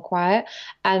much more quiet.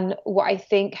 And what I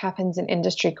think happens in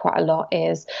industry quite a lot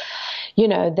is, you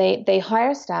know, they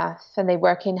hire staff and they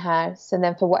work in-house and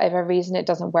then for whatever reason it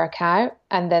doesn't work out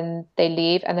and then they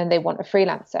leave and then they want a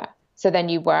freelancer. So then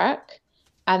you work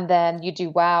and then you do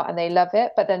well and they love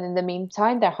it. But then in the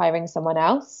meantime, they're hiring someone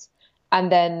else. And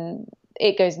then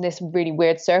it goes in this really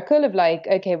weird circle of like,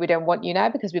 okay, we don't want you now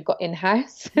because we've got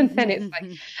in-house. And then it's like,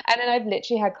 and then I've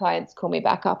literally had clients call me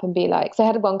back up and be like, so I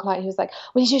had one client who was like,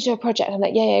 we need you to do a project. I'm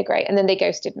like, yeah, yeah, great. And then they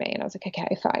ghosted me and I was like,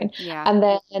 okay, fine. Yeah. And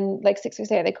then like 6 weeks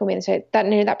later, they call me and say,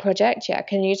 that project, yeah,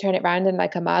 can you turn it around in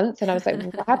like a month? And I was like,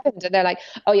 what happened? And they're like,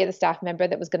 oh yeah, the staff member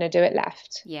that was going to do it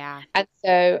left. Yeah. And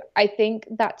so I think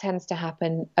that tends to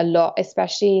happen a lot,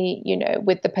 especially, you know,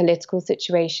 with the political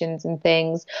situations and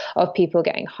things of people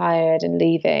getting hired and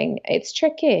leaving. It's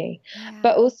tricky. Yeah.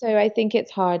 But also, I think it's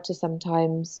hard to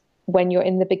sometimes, when you're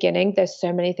in the beginning, there's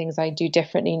so many things I do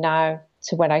differently now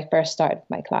to when I first started with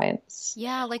my clients,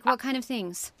 Yeah, like what kind of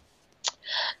things?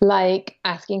 like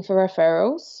asking for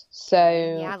referrals.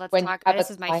 Yeah, So let's when you talk. have a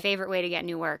This is my client, favorite way to get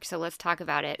new work, so let's talk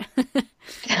about it.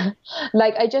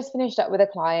 like I just finished up with a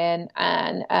client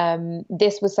and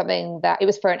this was something that it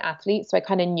was for an athlete. So I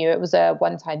kind of knew it was a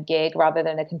one-time gig rather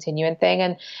than a continuing thing.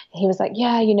 And he was like,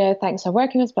 yeah, you know, thanks for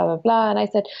working with us, blah, blah, blah. And I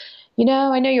said, you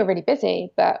know, I know you're really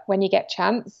busy, but when you get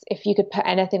chance, if you could put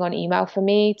anything on email for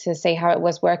me to say how it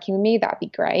was working with me, that'd be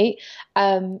great.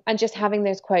 And just having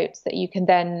those quotes that you can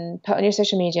then put on your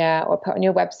social media or put on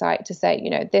your website to say, you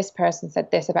know, this person said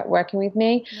this about working with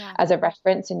me Yeah. as a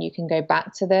reference and you can go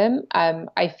back to them.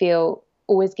 I feel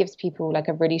always gives people like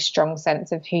a really strong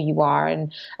sense of who you are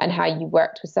and how you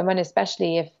worked with someone,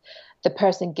 especially if the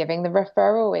person giving the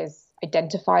referral is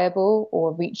identifiable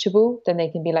or reachable, then they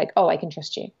can be like, oh, I can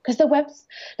trust you. Because the web's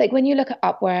like when you look at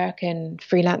Upwork and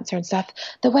Freelancer and stuff,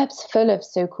 the web's full of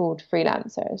so-called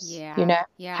freelancers. You Yeah. know,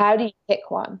 Yeah. how do you pick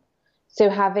one?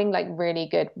 So having like really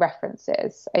good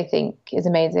references, I think, is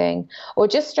amazing. Or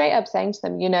just straight up saying to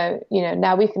them,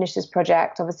 now we finished this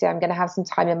project. Obviously, I'm going to have some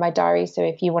time in my diary. So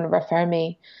if you want to refer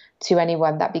me to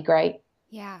anyone, that'd be great.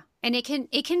 Yeah. And it can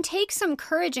take some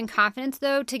courage and confidence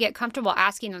though to get comfortable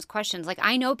asking those questions. Like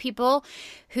I know people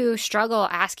who struggle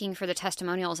asking for the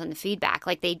testimonials and the feedback.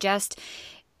 Like they just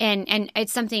and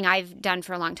it's something I've done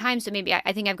for a long time. So maybe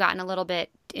I think I've gotten a little bit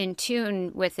in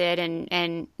tune with it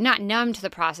and not numb to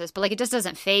the process, but like it just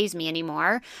doesn't faze me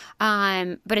anymore.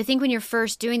 But I think when you're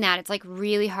first doing that, it's like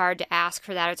really hard to ask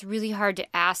for that. It's really hard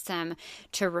to ask them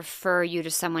to refer you to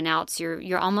someone else.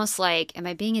 You're almost like, am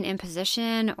I being an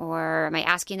imposition or am I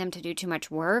asking them to do too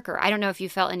much work? Or I don't know if you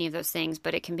felt any of those things,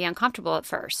 but it can be uncomfortable at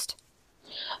first.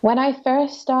 When I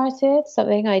first started,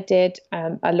 something I did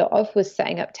a lot of was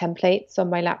setting up templates on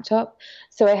my laptop.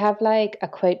 So I have like a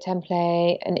quote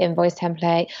template, an invoice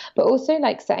template, but also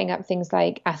like setting up things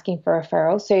like asking for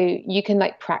referrals. So you can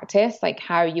like practice like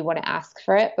how you want to ask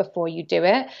for it before you do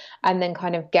it, and then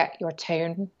kind of get your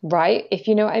tone right, if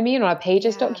you know what I mean, on a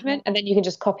Pages Yeah. document, and then you can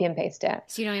just copy and paste it.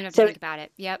 So you don't even have to So think about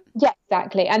it. Yep. yeah,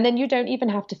 exactly. And then you don't even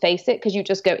have to face it because you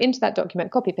just go into that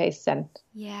document, copy, paste, send.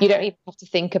 You don't Yeah. even have to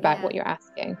think about Yeah. what you're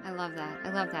asking. I love that. I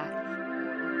love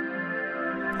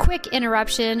that. Quick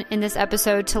interruption in this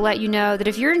episode to let you know that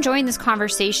if you're enjoying this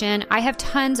conversation, I have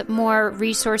tons more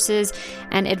resources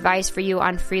and advice for you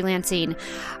on freelancing.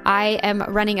 I am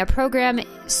running a program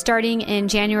starting in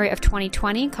January of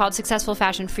 2020 called Successful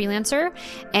Fashion Freelancer,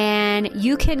 and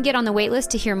you can get on the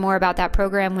waitlist to hear more about that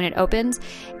program when it opens.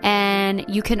 And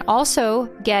you can also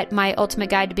get my ultimate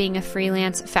guide to being a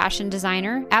freelance fashion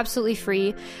designer, absolutely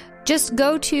free. Just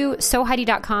go to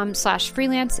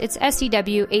sewheidi.com/freelance. It's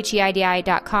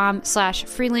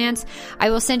SEWHEIDI.com/freelance. I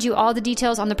will send you all the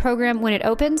details on the program when it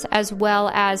opens, as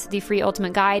well as the free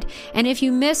ultimate guide. And if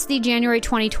you miss the January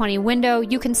 2020 window,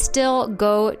 you can still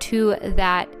go to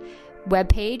that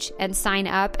webpage and sign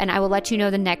up, and I will let you know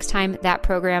the next time that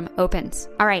program opens.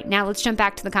 All right, now let's jump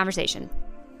back to the conversation.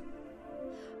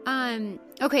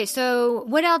 Okay, so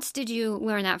what else did you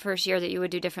learn that first year that you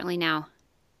would do differently now?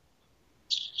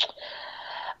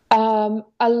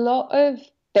 A lot of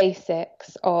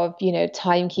basics of,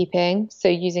 timekeeping. So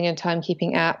using a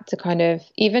timekeeping app to kind of,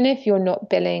 even if you're not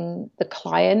billing the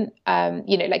client,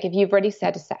 like if you've already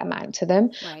set a set amount to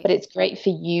them, right. But it's great for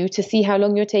you to see how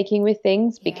long you're taking with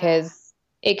things because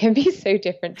it can be so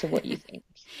different to what you think.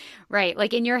 Right.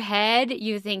 Like in your head,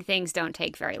 you think things don't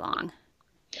take very long.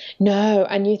 No.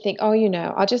 And you think,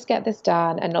 I'll just get this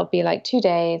done and it'll be like 2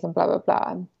 days and blah, blah, blah.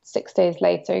 And 6 days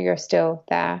later, you're still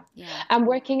there. Yeah. And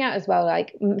working out as well,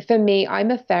 like for me, I'm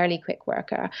a fairly quick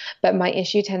worker, but my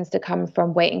issue tends to come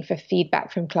from waiting for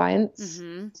feedback from clients.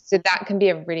 Mm-hmm. So that can be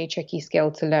a really tricky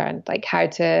skill to learn, like how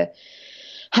to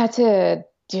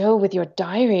deal with your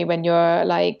diary when you're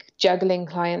like juggling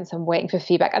clients and waiting for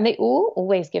feedback. And they all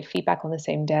always give feedback on the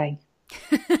same day.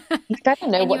 I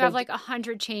don't know. And you have like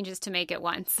 100 changes to make at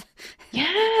once.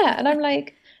 Yeah. And I'm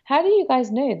like, how do you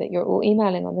guys know that you're all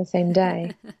emailing on the same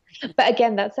day? But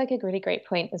again, that's like a really great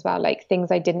point as well. Like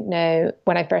things I didn't know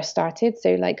when I first started.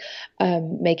 So like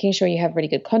making sure you have really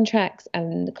good contracts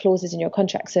and clauses in your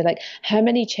contract. So like how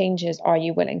many changes are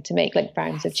you willing to make, like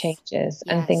rounds of changes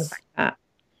and things like that?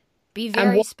 Be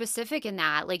very specific in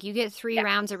that. Like you get 3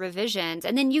 rounds of revisions,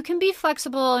 and then you can be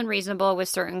flexible and reasonable with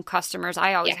certain customers.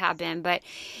 I always have been, but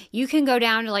you can go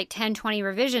down to like 10, 20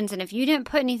 revisions. And if you didn't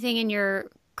put anything in your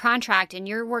contract and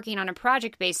you're working on a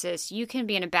project basis, you can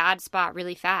be in a bad spot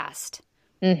really fast.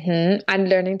 Mm-hmm. I'm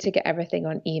learning to get everything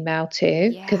on email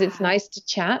too, because it's nice to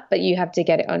chat, but you have to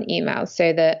get it on email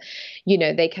so that,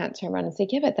 they can't turn around and say,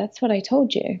 yeah, but that's what I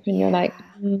told you. And you're like,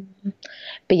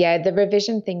 But yeah, the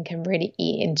revision thing can really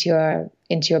eat into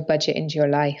your budget, into your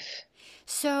life.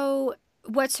 So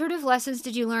what sort of lessons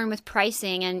did you learn with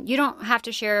pricing? And you don't have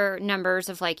to share numbers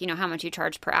of like, how much you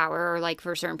charge per hour or like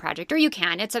for a certain project, or you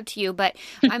can, it's up to you. But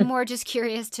I'm more just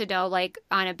curious to know, like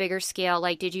on a bigger scale,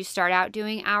 like did you start out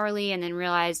doing hourly and then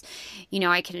realize,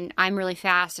 I'm really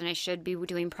fast and I should be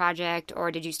doing project?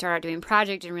 Or did you start out doing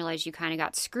project and realize you kind of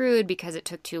got screwed because it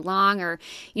took too long? Or,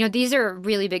 these are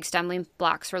really big stumbling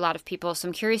blocks for a lot of people. So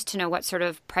I'm curious to know what sort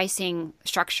of pricing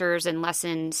structures and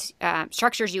lessons,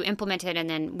 structures you implemented, and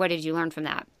then what did you learn from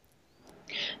that?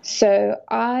 So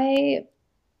I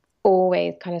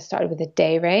always kind of started with a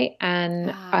day rate,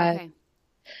 and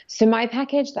so my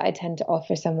package that I tend to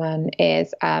offer someone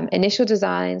is initial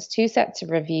designs, 2 sets of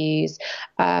reviews,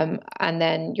 and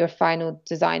then your final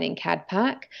design in CAD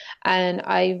pack. And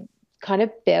I kind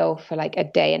of bill for like a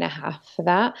day and a half for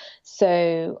that.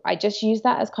 So I just use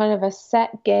that as kind of a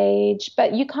set gauge,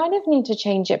 but you kind of need to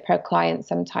change it per client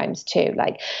sometimes too.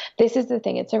 Like this is the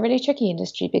thing, it's a really tricky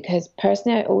industry because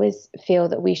personally, I always feel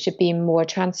that we should be more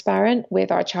transparent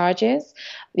with our charges,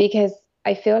 because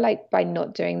I feel like by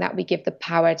not doing that, we give the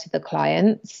power to the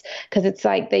clients, because it's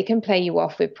like they can play you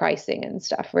off with pricing and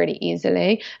stuff really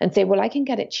easily and say, well, I can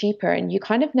get it cheaper. And you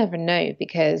kind of never know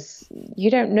because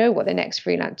you don't know what the next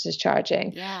freelancer is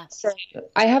charging. Yeah. So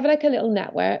I have like a little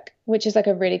network, which is like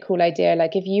a really cool idea.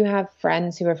 Like if you have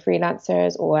friends who are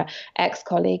freelancers or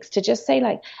ex-colleagues, to just say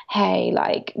like, hey,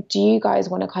 like, do you guys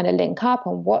want to kind of link up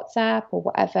on WhatsApp or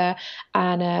whatever?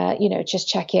 And, just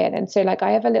check in. And so like I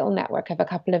have a little network of a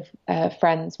couple of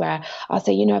friends where I'll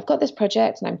say, I've got this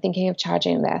project and I'm thinking of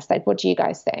charging this. Like, what do you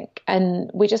guys think?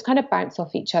 And we just kind of bounce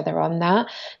off each other on that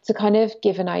to kind of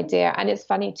give an idea. And it's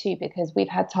funny too, because we've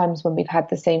had times when we've had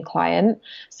the same client.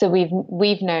 So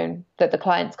we've known that the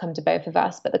clients come to both of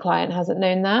us, but the client hasn't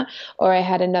known that. Or I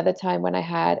had another time when I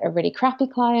had a really crappy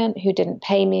client who didn't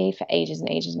pay me for ages and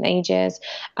ages and ages.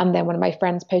 And then one of my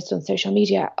friends posted on social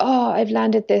media, oh, I've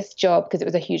landed this job, because it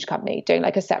was a huge company doing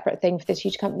like a separate thing for this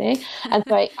huge company. And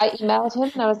so I emailed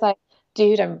him and I was like,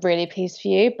 dude, I'm really pleased for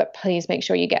you, but please make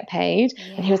sure you get paid.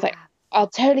 Yeah. And he was like, I'll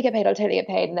totally get paid. I'll totally get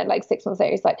paid. And then like 6 months later,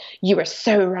 he's like, you were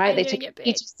so right. They took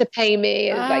ages to pay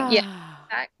me. And it's like, yeah,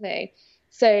 exactly.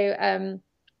 So,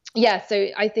 Yeah, so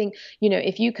I think,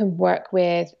 if you can work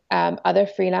with other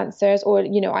freelancers, or,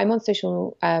 I'm on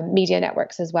social media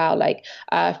networks as well, like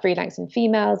freelancing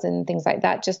females and things like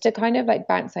that, just to kind of like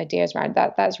bounce ideas around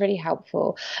that's really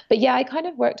helpful. But yeah, I kind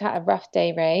of worked at a rough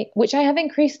day rate, which I have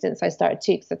increased since I started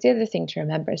too, because that's the other thing to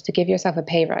remember is to give yourself a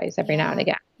pay rise every now and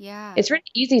again. Yeah. It's really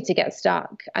easy to get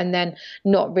stuck and then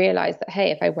not realize that,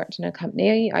 hey, if I worked in a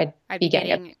company, I'd be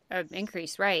getting an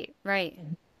increase. Right.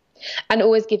 and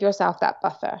always give yourself that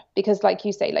buffer, because like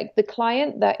you say, like the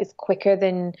client that is quicker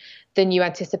than you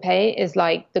anticipate is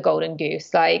like the golden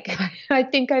goose. Like I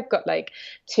think I've got like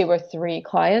 2 or 3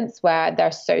 clients where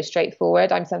they're so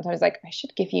straightforward. I'm sometimes like, I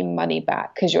should give you money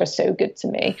back because you're so good to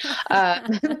me.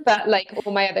 But like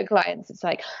all my other clients, it's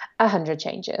like 100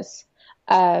 changes.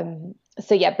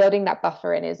 So yeah, building that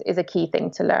buffer in is a key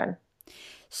thing to learn.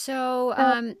 So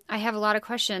I have a lot of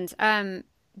questions.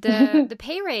 The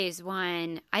pay raise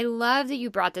one, I love that you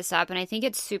brought this up, and I think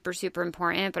it's super, super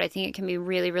important, but I think it can be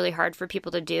really, really hard for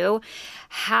people to do.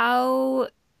 How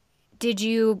did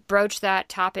you broach that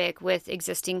topic with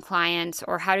existing clients,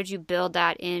 or how did you build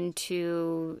that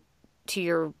into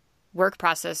your work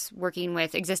process working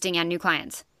with existing and new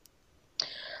clients?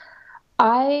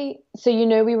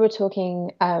 We were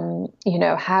talking,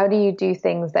 how do you do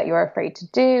things that you're afraid to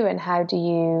do, and how do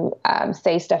you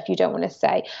say stuff you don't want to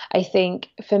say? I think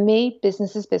for me,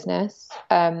 business is business,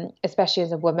 especially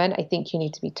as a woman. I think you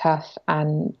need to be tough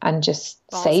and just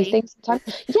Ballsy. Say things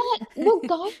sometimes. Yeah, well,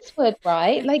 guys would,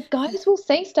 right? Like guys will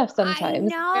say stuff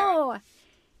sometimes. I know.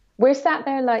 We're sat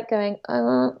there like going,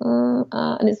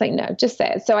 and it's like, no, just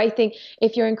say it. So I think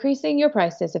if you're increasing your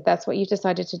prices, if that's what you've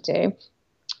decided to do,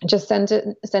 just send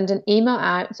an email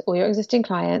out to all your existing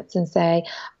clients and say,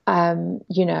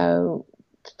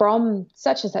 from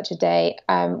such and such a day,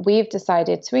 we've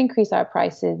decided to increase our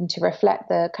prices to reflect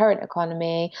the current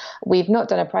economy. We've not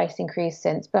done a price increase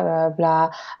since blah, blah,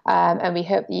 blah. And we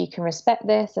hope that you can respect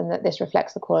this and that this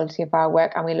reflects the quality of our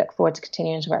work. And we look forward to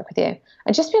continuing to work with you.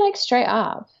 And just be like straight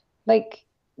up, like,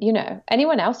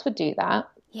 anyone else would do that.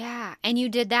 Yeah. And you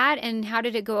did that. And how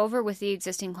did it go over with the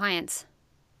existing clients?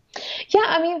 Yeah,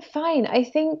 I mean, fine. I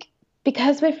think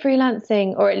because we're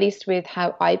freelancing, or at least with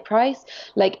how I price,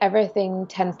 like everything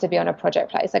tends to be on a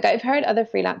project price. Like I've heard other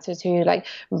freelancers who like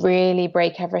really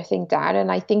break everything down,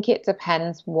 and I think it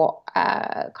depends what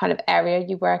kind of area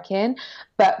you work in.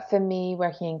 But for me,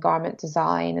 working in garment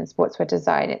design and sportswear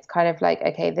design, it's kind of like,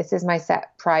 okay, this is my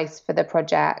set price for the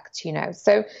project,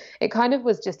 So it kind of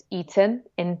was just eaten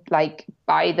in like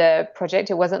by the project.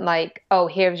 It wasn't like, oh,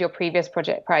 here's your previous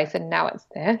project price and now it's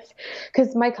this.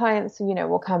 Because my clients,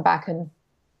 will come back and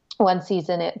one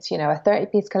season it's, a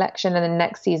 30-piece collection, and the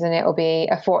next season it'll be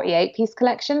a 48-piece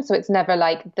collection. So it's never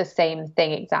like the same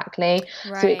thing exactly.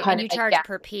 Right. So it kind and you of charge like,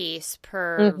 per piece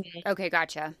per. Mm-hmm. Okay,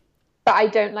 gotcha. But I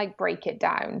don't like break it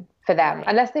down for them, Right.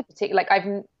 unless they particularly like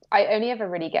I only ever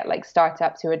really get like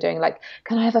startups who are doing like,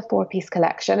 can I have a 4-piece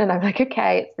collection? And I'm like,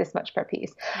 okay, it's this much per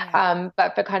piece. Yeah.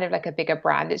 But for kind of like a bigger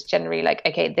brand, it's generally like,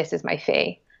 okay, this is my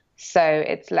fee. So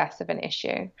it's less of an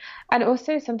issue. And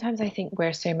also sometimes I think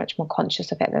we're so much more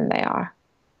conscious of it than they are.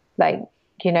 Like,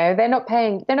 they're not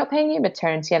paying you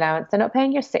maternity allowance. They're not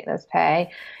paying your sickness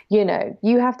pay.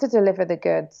 You have to deliver the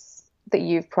goods that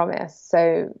you've promised.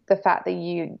 So the fact that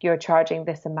you're charging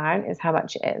this amount is how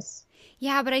much it is.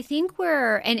 Yeah, but I think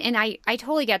and I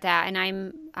totally get that,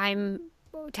 and I'm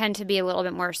tend to be a little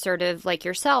bit more assertive like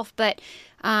yourself, but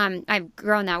I've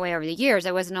grown that way over the years.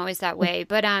 I wasn't always that way,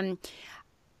 but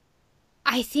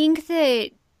I think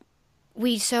that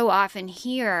we so often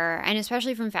hear, and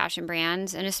especially from fashion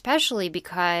brands, and especially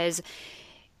because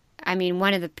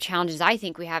one of the challenges I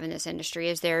think we have in this industry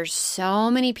is there's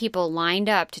so many people lined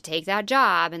up to take that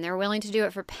job, and they're willing to do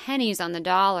it for pennies on the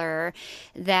dollar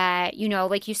that,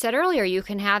 like you said earlier, you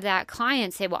can have that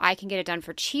client say, well, I can get it done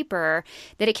for cheaper,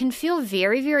 that it can feel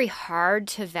very, very hard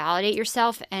to validate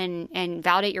yourself and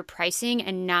validate your pricing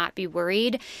and not be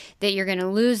worried that you're going to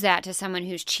lose that to someone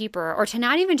who's cheaper, or to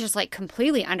not even just like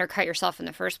completely undercut yourself in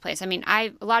the first place.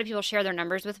 A lot of people share their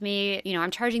numbers with me,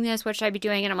 I'm charging this, what should I be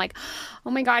doing? And I'm like,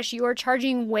 oh my gosh, you are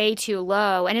charging way too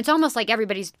low. And it's almost like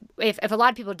if a lot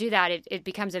of people do that, it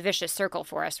becomes a vicious circle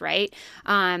for us, right?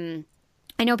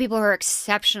 I know people who are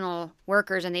exceptional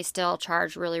workers and they still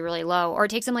charge really, really low, or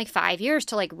it takes them like 5 years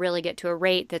to like really get to a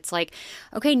rate that's like,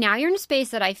 okay, now you're in a space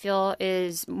that I feel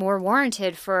is more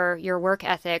warranted for your work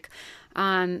ethic.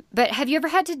 But have you ever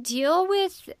had to deal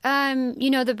with,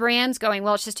 the brands going,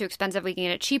 well, it's just too expensive, we can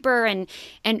get it cheaper, and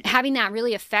having that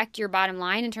really affect your bottom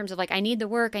line in terms of like, I need the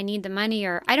work, I need the money,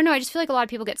 or I don't know, I just feel like a lot of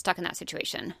people get stuck in that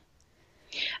situation.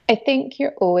 I think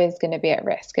you're always going to be at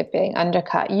risk of being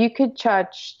undercut. You could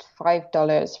charge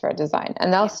 $5 for a design,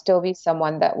 and there'll Yeah. still be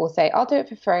someone that will say, "I'll do it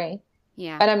for free."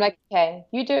 Yeah. And I'm like, "Okay,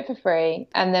 you do it for free."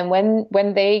 And then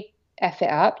when they F it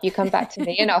up, you come back to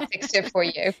me and I'll fix it for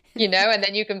you, and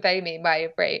then you can pay me my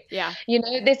rate. Yeah.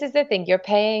 This is the thing. You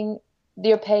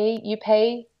get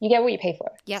what you pay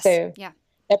for. Yes. So Yeah.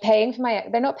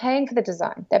 they're not paying for the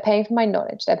design. They're paying for my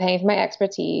knowledge. They're paying for my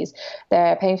expertise.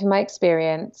 They're paying for my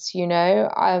experience,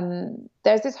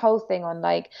 There's this whole thing on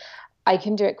like, I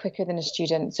can do it quicker than a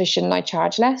student, so shouldn't I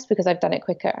charge less because I've done it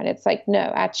quicker? And it's like, no,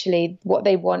 actually what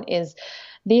they want is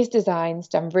these designs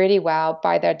done really well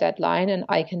by their deadline, and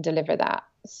I can deliver that.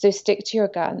 So stick to your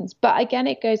guns. But again,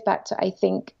 it goes back to, I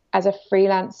think, as a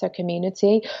freelancer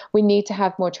community, we need to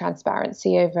have more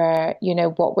transparency over,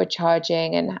 what we're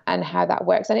charging and how that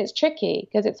works. And it's tricky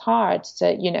because it's hard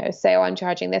to, say, oh, I'm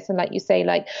charging this. And like you say,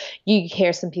 like you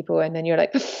hear some people and then you're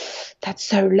like, that's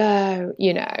so low,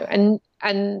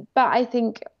 but I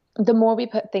think the more we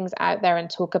put things out there and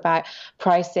talk about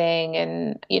pricing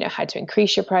and, how to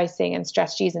increase your pricing and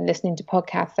strategies and listening to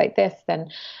podcasts like this, then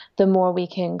the more we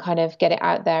can kind of get it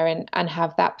out there and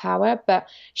have that power. But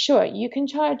sure, you can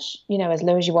charge, as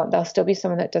low as you want. There'll still be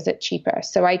someone that does it cheaper.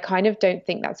 So I kind of don't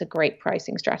think that's a great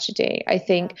pricing strategy. I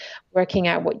think working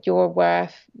out what you're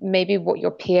worth, maybe what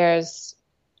your peers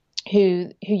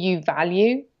who you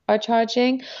value are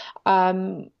charging,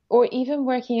 or even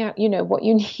working out, what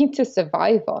you need to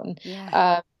survive on,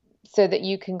 so that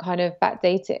you can kind of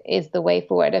backdate it is the way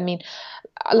forward. I mean,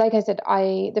 like I said,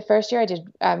 the first year I did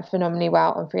phenomenally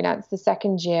well on freelance. The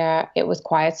second year it was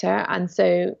quieter, and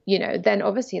so then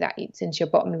obviously that eats into your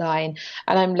bottom line.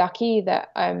 And I'm lucky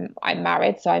that I'm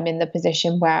married, so I'm in the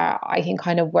position where I can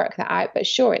kind of work that out. But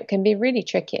sure, it can be really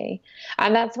tricky,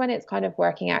 and that's when it's kind of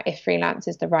working out if freelance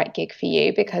is the right gig for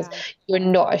you, because you're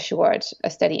not assured a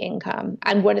steady income.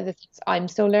 And one of the things I'm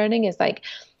still learning is like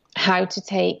how to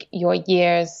take your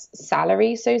year's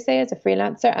salary, so say as a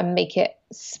freelancer, and make it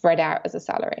spread out as a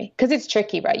salary. Because it's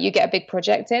tricky, right? You get a big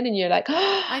project in and you're like,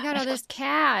 oh, I got all this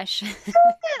cash.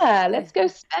 Yeah, let's go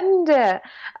spend it.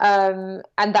 And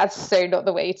that's so not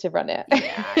the way to run it.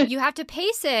 Yeah, you have to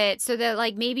pace it so that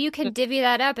like maybe you can divvy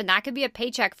that up, and that could be a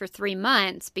paycheck for 3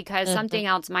 months because something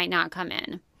else might not come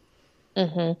in.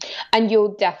 And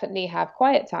you'll definitely have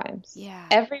quiet times. Yeah.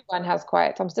 Everyone has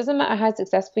quiet times. Doesn't matter how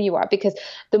successful you are, because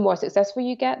the more successful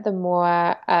you get, the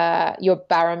more your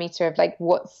barometer of like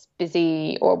what's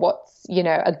busy or what's,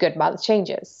 a good month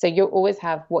changes. So you'll always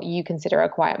have what you consider a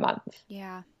quiet month.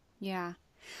 Yeah. Yeah.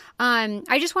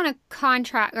 I just want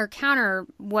to counter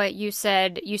what you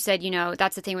said. You said,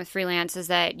 that's the thing with freelance is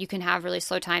that you can have really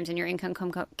slow times and your income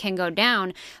can go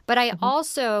down. But I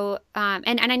also,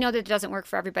 and I know that it doesn't work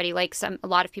for everybody. Like a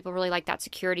lot of people really like that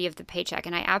security of the paycheck,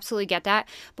 and I absolutely get that.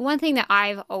 But one thing that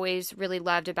I've always really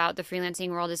loved about the freelancing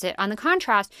world is that on the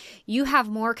contrast, you have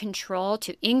more control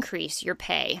to increase your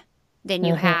pay than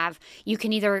you have. You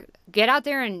can either get out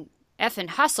there and effing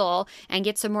hustle and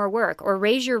get some more work, or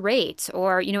raise your rates,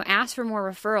 or ask for more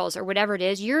referrals, or whatever it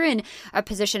is. You're in a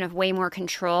position of way more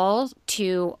control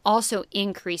to also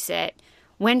increase it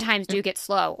when times do get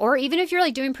slow. Or even if you're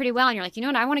like doing pretty well and you're like, you know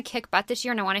what, I want to kick butt this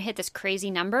year and I want to hit this crazy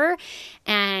number.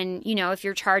 And if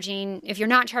you're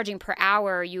not charging per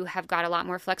hour, you have got a lot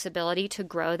more flexibility to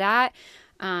grow that.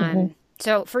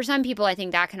 So for some people, I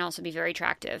think that can also be very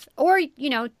attractive. Or,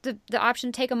 the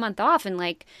option to take a month off and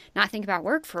like not think about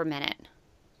work for a minute.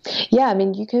 Yeah, I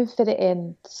mean, you can fit it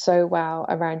in so well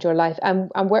around your life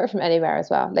and work from anywhere as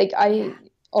well. Like I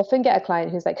often get a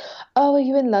client who's like, oh, are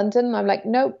you in London? And I'm like,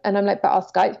 nope. And I'm like, but I'll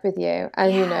Skype with you.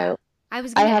 And, I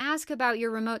was going to ask about your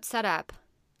remote setup.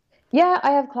 Yeah,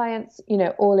 I have clients,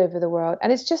 all over the world,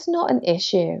 and it's just not an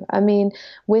issue. I mean,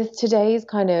 with today's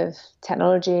kind of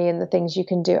technology and the things you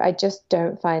can do, I just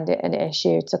don't find it an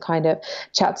issue to kind of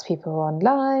chat to people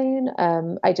online.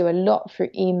 I do a lot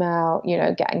through email,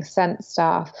 getting sent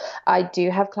stuff. I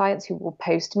do have clients who will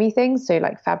post me things, so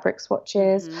like fabric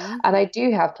swatches, and I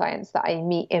do have clients that I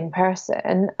meet in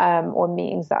person, or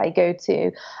meetings that I go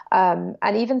to.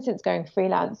 And even since going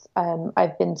freelance,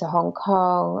 I've been to Hong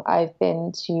Kong, I've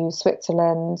been to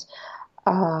Switzerland,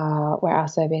 where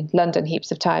else have I been? London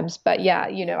heaps of times. But yeah,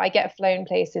 I get flown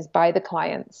places by the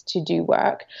clients to do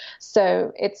work.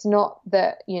 So it's not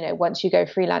that, once you go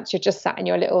freelance, you're just sat in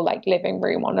your little like living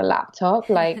room on a laptop.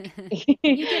 Like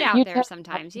you get out there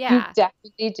sometimes. Yeah. You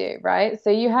definitely do, right?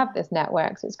 So you have this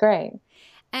network, so it's great.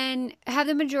 And have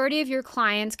the majority of your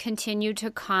clients continued to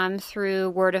come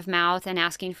through word of mouth and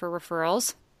asking for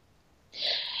referrals?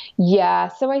 Yeah,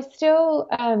 so I still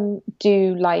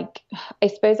I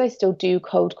suppose I still do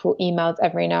cold call emails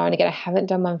every now and again. I haven't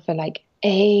done one for like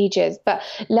ages, but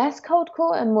less cold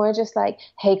call and more just like,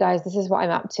 hey guys, this is what I'm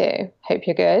up to. Hope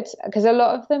you're good. Because a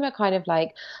lot of them are kind of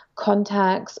like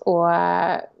contacts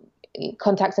or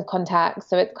contacts of contacts.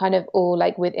 So it's kind of all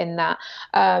like within that.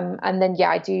 And then, yeah,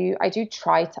 I do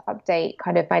try to update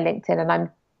kind of my LinkedIn, and I'm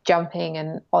jumping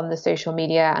and on the social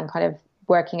media and kind of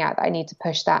working out that I need to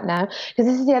push that now. Because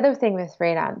this is the other thing with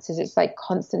freelance is it's like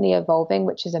constantly evolving,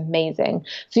 which is amazing.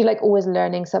 So you're like always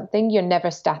learning something. You're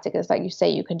never static. It's like you say,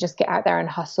 you can just get out there and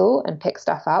hustle and pick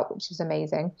stuff up, which is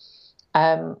amazing.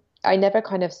 I never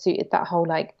kind of suited that whole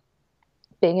like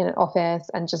being in an office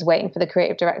and just waiting for the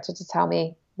creative director to tell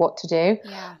me what to do.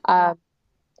 Yeah.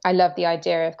 I love the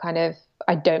idea of kind of,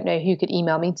 I don't know who could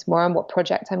email me tomorrow and what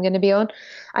project I'm going to be on.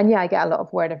 And yeah, I get a lot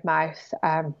of word of mouth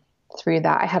through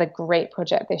that. I had a great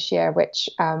project this year, which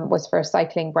was for a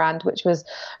cycling brand, which was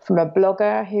from a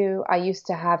blogger who I used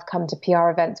to have come to PR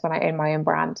events when I owned my own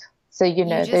brand. So, You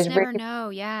just there's never really, know.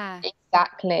 Yeah.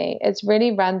 exactly, it's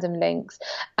really random links.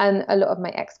 And a lot of my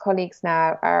ex-colleagues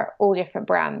now are all different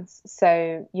brands.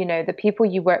 So, the people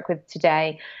you work with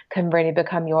today can really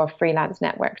become your freelance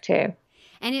network too.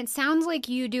 And it sounds like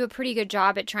you do a pretty good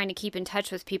job at trying to keep in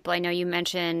touch with people. I know you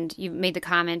mentioned, you made the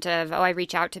comment of, oh, I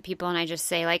reach out to people and I just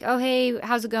say like, oh, hey,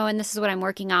 how's it going? This is what I'm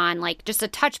working on. Like just a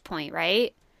touch point,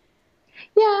 right?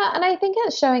 Yeah, and I think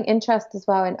it's showing interest as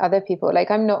well in other people. Like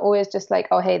I'm not always just like,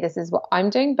 oh, hey, this is what I'm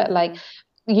doing, but like,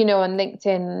 Hmm. on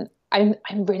LinkedIn, I'm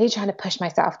really trying to push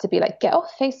myself to be like, get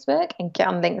off Facebook and get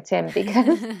on LinkedIn because,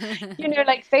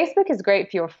 like Facebook is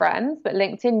great for your friends, but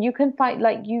LinkedIn, you can find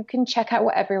like you can check out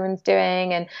what everyone's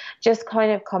doing and just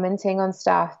kind of commenting on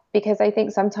stuff because I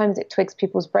think sometimes it twigs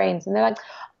people's brains and they're like,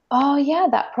 oh yeah,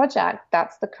 that project,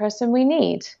 that's the person we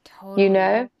need, you Totally.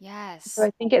 know? So Yes. I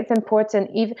think it's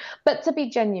important even, but to be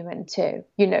genuine too,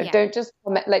 Yeah. don't just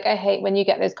comment. Like I hate when you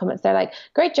get those comments, they're like,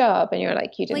 great job. And you're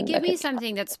like, you Like didn't give look me at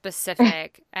something that's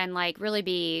specific and like really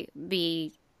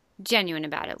be genuine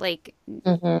about it. Like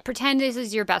hmm pretend this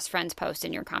is your best friend's post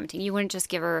and you're commenting. You wouldn't just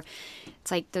give her,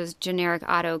 it's like those generic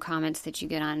auto comments that you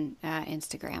get on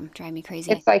Instagram. Drive me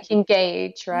crazy. It's like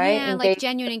engage, right? Yeah, like Engage.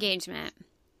 genuine engagement.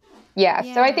 Yeah.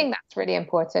 So I Yeah. think that's really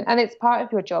important. And it's part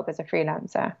of your job as a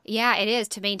freelancer. Yeah, it is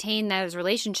to maintain those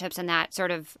relationships and that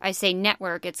sort of, I say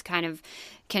network, it's kind of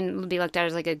can be looked at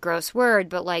as like a gross word,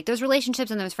 but like those relationships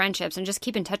and those friendships and just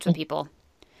keep in touch with people.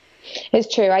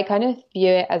 It's true. I kind of view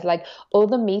it as like all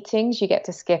the meetings you get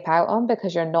to skip out on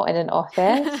because you're not in an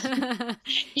office.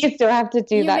 You still have to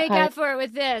do You that make kind up for it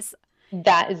with this. of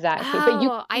that exactly. But you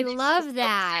Oh, I can love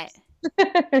that.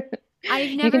 I've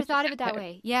you never can thought of it that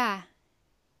way. Yeah.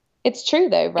 it's true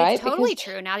though, It's right? totally Because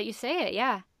true now that you say it.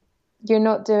 Yeah. you're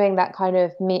not doing that kind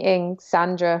of meeting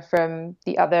Sandra from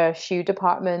the other shoe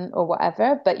department or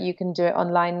whatever, but you can do it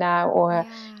online now or,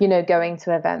 Yeah. going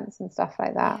to events and stuff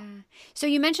like that. Yeah. So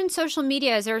you mentioned social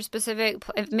media. Is there a specific,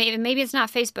 maybe it's not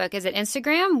Facebook. Is it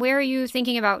Instagram? Where are you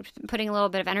thinking about putting a little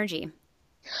bit of energy?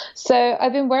 So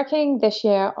I've been working this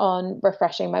year on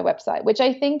refreshing my website, which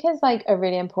I think is like a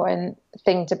really important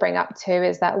thing to bring up too,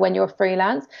 is that when you're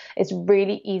freelance, it's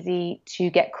really easy to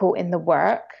get caught in the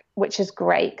work, which is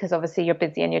great because obviously you're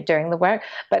busy and you're doing the work,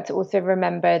 but to also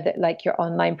remember that like your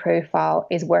online profile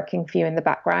is working for you in the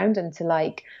background and to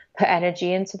like put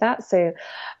energy into that. So,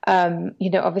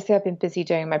 obviously I've been busy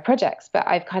doing my projects, but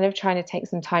I've kind of trying to take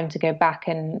some time to go back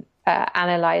and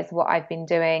analyze what I've been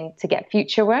doing to get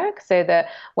future work so that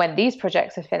when these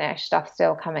projects are finished, stuff's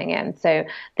still coming in. So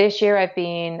this year I've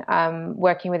been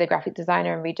working with a graphic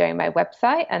designer and redoing my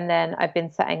website. And then I've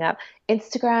been setting up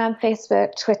Instagram,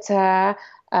 Facebook, Twitter,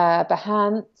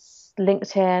 Behance,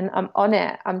 LinkedIn. I'm on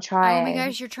it. I'm Oh my trying.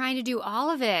 gosh, you're trying to do all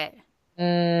of it.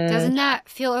 Mm, Doesn't that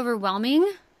feel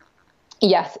overwhelming?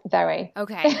 yes, very.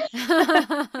 Okay.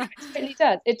 Totally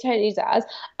does. It totally does.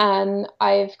 And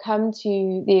I've come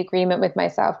to the agreement with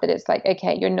myself that it's like,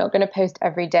 okay, you're not going to post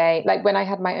every day. Like when I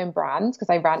had my own brand, because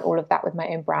I ran all of that with my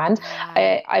own brand,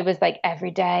 Yeah. I was like,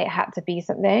 every day it had to be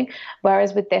something.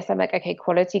 Whereas with this, I'm like, okay,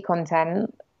 quality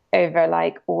content over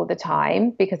like all the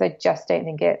time, because I just don't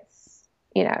think it's,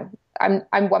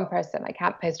 I'm one person. I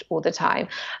can't post all the time,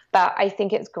 but I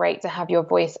think it's great to have your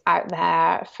voice out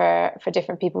there for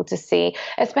different people to see,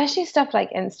 especially stuff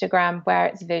like Instagram where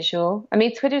it's visual. I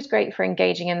mean, Twitter's great for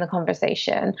engaging in the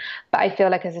conversation, but I feel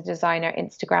like as a designer,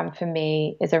 Instagram for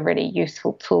me is a really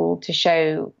useful tool to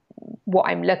show what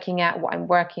I'm looking at, what I'm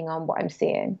working on, what I'm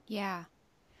seeing. Yeah.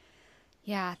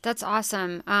 Yeah, that's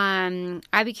awesome.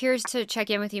 I'd be curious to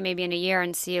check in with you maybe in a year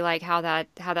and see like how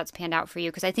that's panned out for you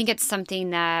because I think it's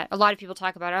something that a lot of people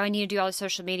talk about. Oh, I need to do all this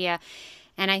social media.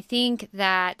 And I think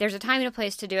that there's a time and a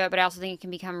place to do it, but I also think it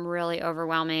can become really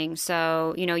overwhelming.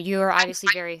 So, you're obviously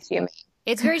very,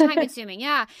 It's very time consuming.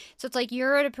 Yeah. So it's like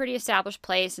you're at a pretty established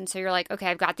place. And so you're like, okay,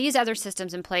 I've got these other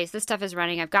systems in place. This stuff is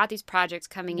running. I've got these projects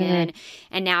coming in.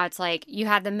 And now it's like you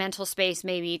have the mental space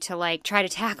maybe to like try to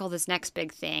tackle this next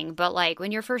big thing. But like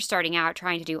when you're first starting out,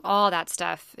 trying to do all that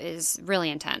stuff is really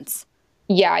intense.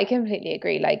 Yeah, I completely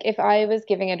agree. Like if I was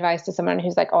giving advice to someone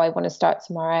who's like, oh, I want to start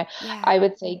tomorrow, I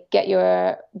would say get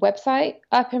your website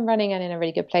up and running and in a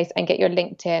really good place and get your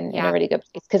LinkedIn in a really good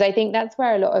place. Because I think that's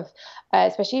where a lot of,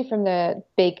 especially from the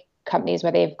big companies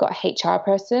where they've got a HR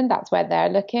person, that's where they're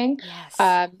looking.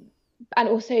 Yes. And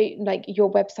also like your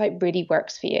website really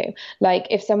works for you. Like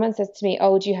if someone says to me,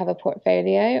 oh, do you have a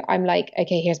portfolio? I'm like,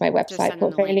 okay, here's my website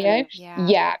portfolio.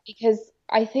 Yeah, because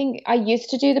I think I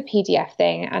used to do the PDF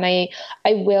thing and I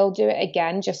will do it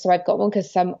again just so I've got one because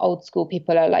some old school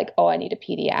people are like, oh, I need a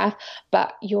PDF,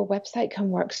 but your website can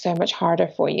work so much harder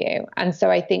for you. And so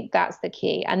I think that's the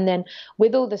key. And then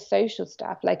with all the social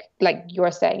stuff, like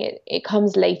you're saying, it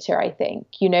comes later, I think,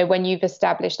 you know, when you've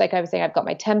established, like I was saying, I've got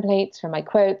my templates for my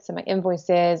quotes and my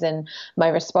invoices and my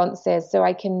responses, so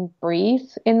I can breathe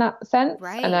in that sense.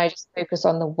 Right. And I just focus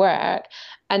on the work.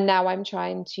 And now I'm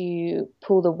trying to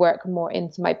pull the work more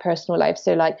into my personal life.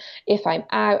 So like if I'm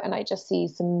out and I just see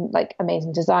some like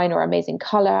amazing design or amazing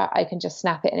color, I can just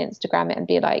snap it and Instagram it and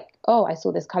be like, oh, I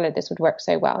saw this color. This would work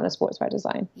so well in a sportswear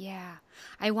design. Yeah.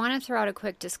 I want to throw out a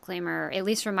quick disclaimer, at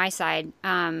least from my side,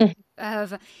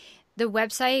 of the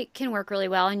website can work really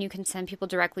well and you can send people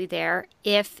directly there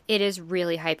if it is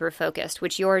really hyper-focused,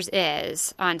 which yours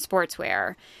is on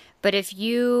sportswear. But if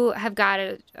you have got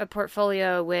a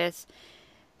portfolio with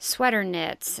sweater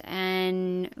knits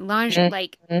and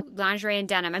lingerie, lingerie and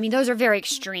denim. I mean, those are very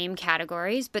extreme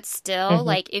categories, but still,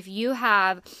 like if you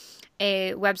have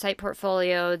a website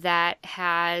portfolio that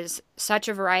has such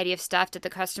a variety of stuff that the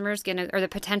customer's going to, or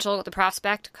the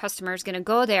prospect customer's going to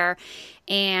go there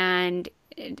and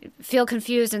feel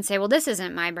confused and say, well, this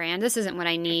isn't my brand, this isn't what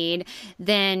I need,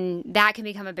 then that can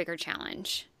become a bigger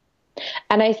challenge.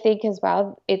 And I think as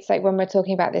well, it's like when we're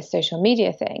talking about this social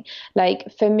media thing, like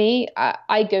for me,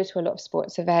 I go to a lot of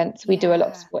sports events. We do a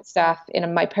lot of sports stuff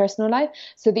in my personal life.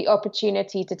 So the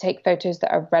opportunity to take photos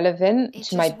that are relevant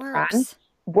to my brand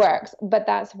works. But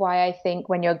that's why I think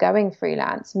when you're going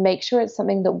freelance, make sure it's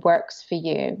something that works for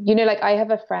you. You know, like I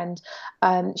have a friend,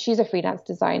 she's a freelance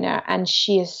designer and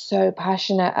she is so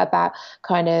passionate about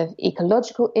kind of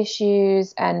ecological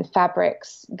issues and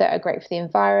fabrics that are great for the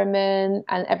environment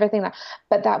and everything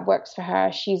but that works for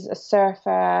her. She's a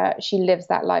surfer. She lives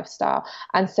that lifestyle.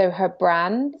 And so her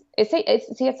brand, it's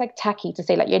like tacky to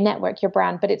say like your network, your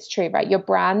brand, but it's true, right? Your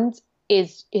brand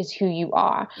is who you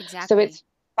are. Exactly. So it's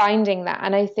finding that.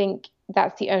 And I think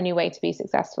that's the only way to be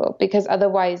successful, because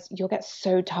otherwise you'll get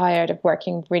so tired of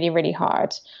working really, really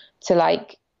hard to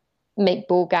like make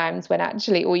ball gowns when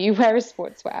actually all you wear is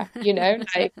sportswear, you know,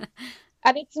 like,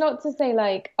 and it's not to say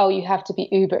like, oh, you have to be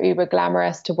uber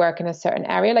glamorous to work in a certain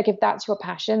area. Like if that's your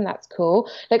passion, that's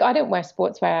cool. Like I don't wear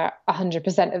sportswear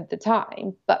 100% of the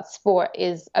time, but sport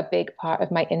is a big part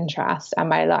of my interest and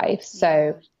my life.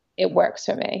 So it works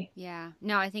for me. Yeah.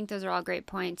 No, I think those are all great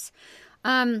points.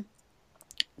 Can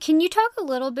you talk a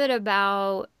little bit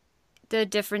about the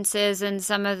differences and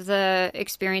some of the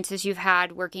experiences you've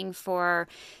had working for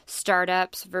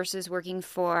startups versus working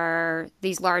for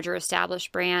these larger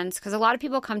established brands? Because a lot of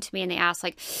people come to me and they ask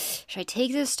like, should I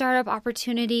take this startup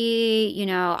opportunity? You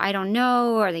know, I don't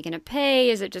know. Are they going to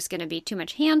pay? Is it just going to be too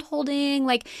much hand holding?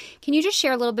 Like, can you just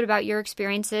share a little bit about your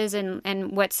experiences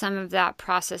and what some of that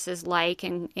process is like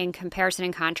in comparison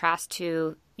and contrast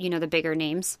to, you know, the bigger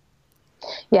names?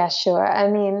 Yeah, sure.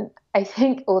 I mean, I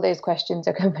think all those questions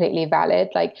are completely valid.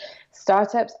 Like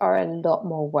startups are a lot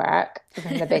more work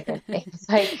than the bigger things.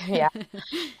 Like, yeah.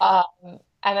 And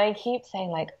I keep saying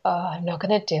like, oh, I'm not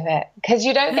going to do it because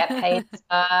you don't get paid as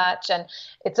much and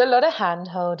it's a lot of hand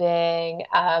holding.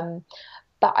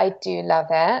 But I do love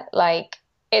it. Like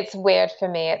it's weird for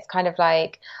me. It's kind of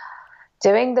like,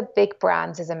 doing the big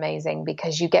brands is amazing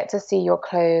because you get to see your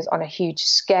clothes on a huge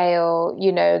scale.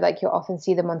 You know, like you'll often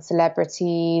see them on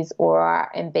celebrities or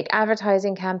in big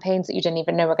advertising campaigns that you didn't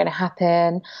even know were going to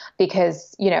happen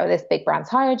because, you know, this big brand's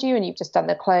hired you and you've just done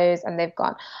the clothes and they've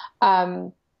gone.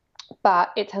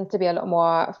 But it tends to be a lot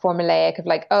more formulaic of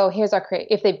like, oh, here's our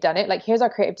if they've done it, like here's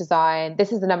our creative design.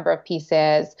 This is the number of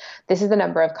pieces. This is the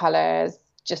number of colors.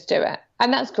 Just do it.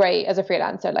 And that's great as a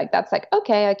freelancer. Like that's like,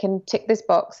 okay, I can tick this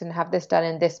box and have this done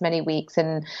in this many weeks.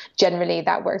 And generally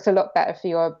that works a lot better for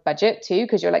your budget too,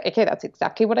 because you're like, okay, that's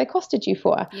exactly what I costed you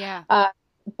for. Yeah.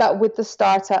 But with the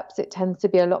startups, it tends to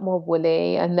be a lot more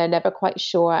woolly and they're never quite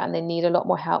sure and they need a lot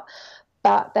more help.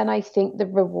 But then I think the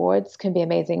rewards can be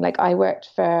amazing. Like I worked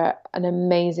for an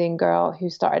amazing girl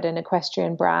who started an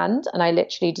equestrian brand, and I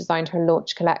literally designed her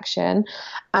launch collection,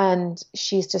 and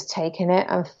she's just taken it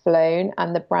and flown,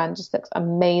 and the brand just looks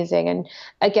amazing. And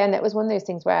again, it was one of those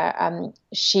things where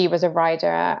she was a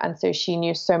rider, and so she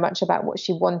knew so much about what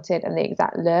she wanted and the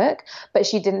exact look, but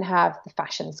she didn't have the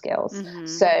fashion skills. Mm-hmm.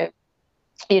 So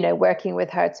working with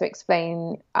her to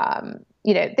explain,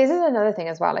 this is another thing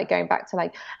as well, like going back to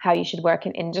like how you should work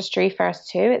in industry first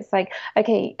too. It's like,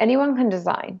 okay, anyone can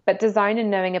design, but design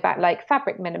and knowing about like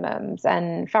fabric minimums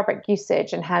and fabric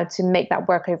usage and how to make that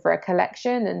work over a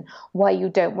collection, and why you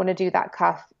don't want to do that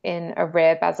cuff in a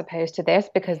rib as opposed to this,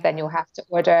 because then you'll have to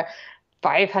order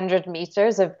 500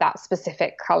 meters of that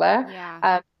specific color.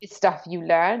 It's stuff you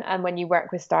learn. And when you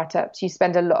work with startups, you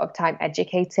spend a lot of time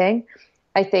educating.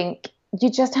 I think you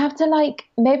just have to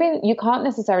maybe you can't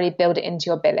necessarily build it into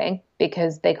your billing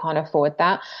because they can't afford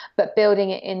that, but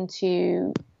building it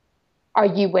into, are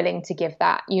you willing to give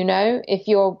that? If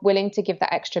you're willing to give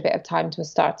that extra bit of time to a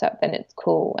startup, then it's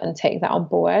cool and take that on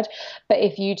board. But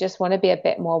if you just want to be a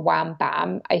bit more wham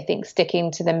bam, I think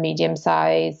sticking to the medium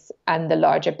size and the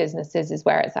larger businesses is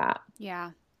where it's at.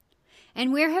 Yeah.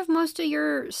 And where have most of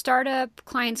your startup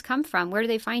clients come from? Where do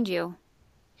they find you?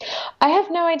 I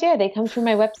have no idea. They come through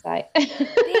my website.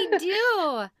 They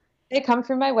do. They come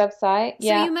from my website.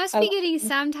 So you must be getting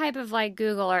some type of like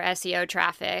Google or SEO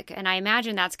traffic. And I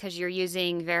imagine that's because you're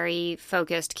using very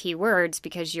focused keywords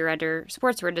because you're under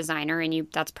sportswear designer, and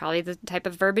that's probably the type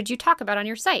of verbiage you talk about on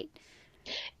your site.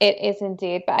 It is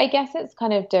indeed. But I guess it's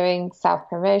kind of doing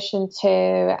self-promotion too.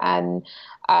 And,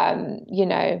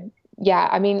 yeah,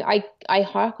 I mean, I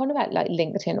hark on about like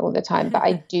LinkedIn all the time, but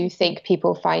I do think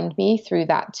people find me through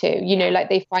that too. Like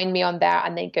they find me on there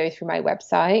and they go through my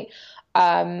website.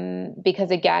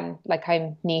 Because again, like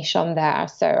I'm niche on there,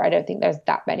 so I don't think there's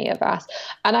that many of us.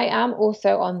 And I am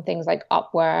also on things like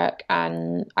Upwork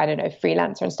and I don't know,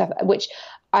 Freelancer and stuff, which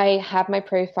I have my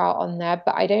profile on there,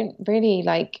 but I don't really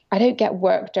I don't get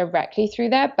work directly through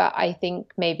there. But I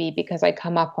think maybe because I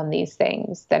come up on these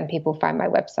things, then people find my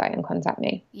website and contact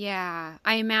me. Yeah,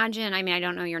 I imagine, I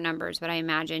don't know your numbers, but I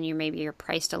imagine you're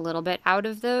priced a little bit out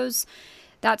of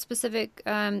that specific,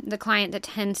 the client that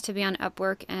tends to be on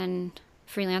Upwork and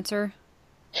Freelancer?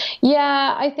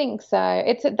 Yeah, I think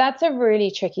so. That's a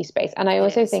really tricky space. And I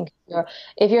also think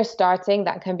if you're starting,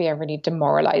 that can be a really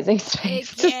demoralizing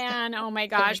space. It can. Oh my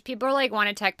gosh. People are like, want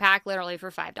a tech pack literally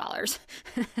for $5.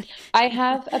 I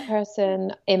have a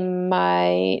person in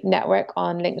my network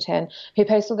on LinkedIn who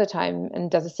posts all the time and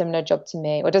does a similar job to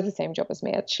me, or does the same job as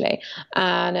me actually.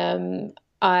 And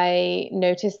I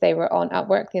noticed they were on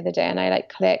Upwork the other day, and I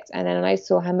clicked, and then I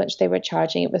saw how much they were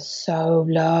charging. It was so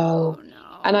low. Oh, no.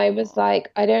 And I was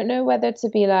like, I don't know whether to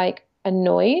be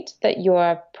annoyed that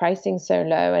you're pricing so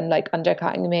low and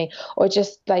undercutting me, or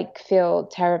just feel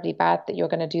terribly bad that you're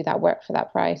going to do that work for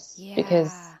that price,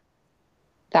 because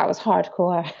that was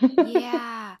hardcore.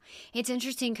 Yeah. It's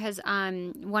interesting because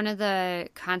one of the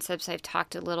concepts I've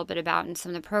talked a little bit about in some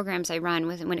of the programs I run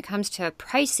when it comes to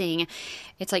pricing,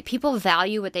 it's like people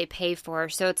value what they pay for.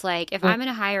 So it's like if I'm going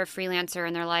to hire a freelancer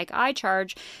and they're like, I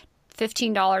charge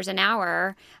 $15 an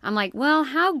hour, I'm like, well,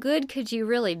 how good could you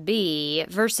really be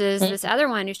versus this other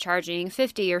one who's charging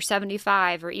 50 or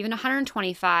 75 or even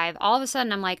 125. All of a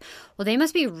sudden I'm like, well, they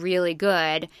must be really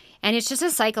good. And it's just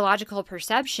a psychological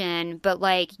perception, but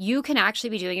you can actually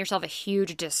be doing yourself a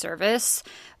huge disservice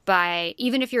by,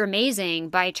 even if you're amazing,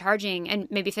 by charging, and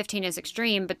maybe 15 is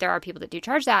extreme, but there are people that do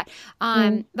charge that,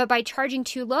 but by charging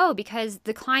too low, because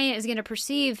the client is going to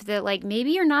perceive that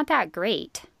maybe you're not that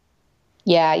great.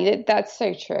 Yeah, that's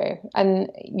so true. And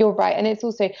you're right. And it's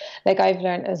also I've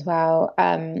learned as well,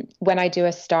 when I do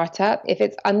a startup, if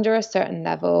it's under a certain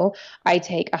level, I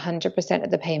take 100% of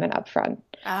the payment up front.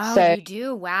 Oh, so you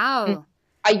do? Wow.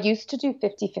 I used to do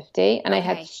 50-50, and I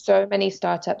had so many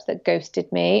startups that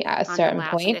ghosted me at a certain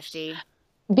point. 50.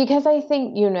 Because I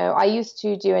think, I used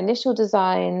to do initial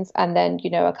designs and then,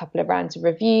 a couple of rounds of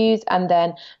reviews and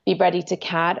then be ready to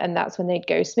CAD. And that's when they'd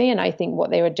ghost me. And I think what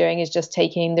they were doing is just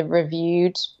taking the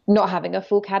reviewed, not having a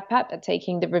full CAD pack, but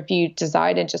taking the reviewed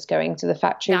design and just going to the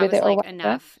factory with it. Or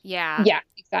enough. Yeah. Yeah,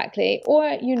 exactly.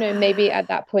 Or, maybe at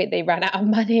that point they ran out of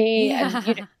money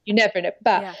and, you never know.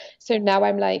 But so now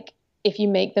I'm if you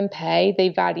make them pay, they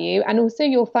value. And also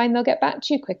you'll find they'll get back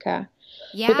to you quicker.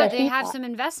 Yeah, they have some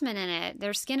investment in it.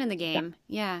 There's skin in the game.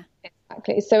 Yeah.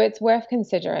 Exactly. So it's worth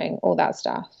considering all that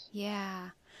stuff.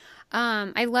 Yeah.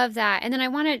 I love that. And then I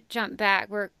want to jump back.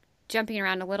 We're jumping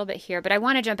around a little bit here, but I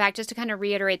want to jump back just to kind of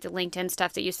reiterate the LinkedIn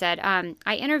stuff that you said.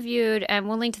 I interviewed, and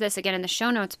we'll link to this again in the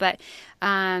show notes, but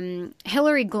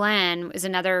Hillary Glenn is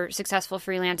another successful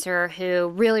freelancer who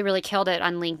really, really killed it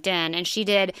on LinkedIn. And she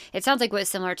did, it sounds like what was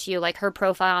similar to you, like her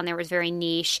profile on there was very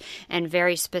niche and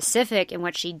very specific in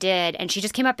what she did. And she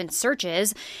just came up in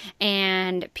searches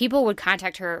and people would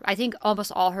contact her. I think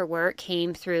almost all her work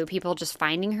came through people just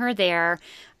finding her there.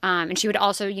 And she would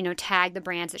also, tag the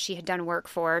brands that she had done work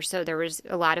for. So there was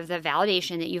a lot of the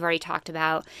validation that you've already talked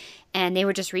about. And they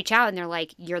would just reach out and they're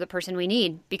like, you're the person we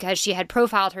need, because she had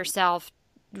profiled herself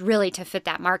really to fit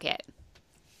that market.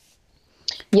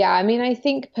 Yeah, I mean, I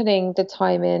think putting the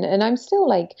time in, and I'm still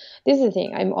like, this is the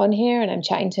thing, I'm on here and I'm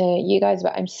chatting to you guys,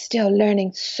 but I'm still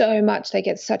learning so much. Like,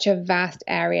 it's such a vast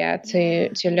area to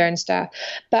learn stuff.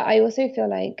 But I also feel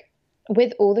like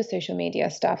with all the social media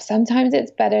stuff, sometimes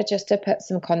it's better just to put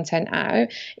some content out,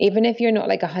 even if you're not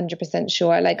like 100%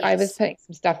 sure. Like, yes. I was putting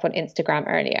some stuff on Instagram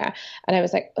earlier and I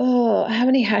was like, oh, how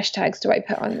many hashtags do I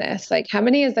put on this? Like, how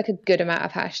many is like a good amount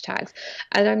of hashtags?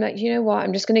 And I'm like, you know what?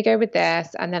 I'm just going to go with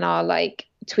this and then I'll like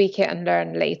tweak it and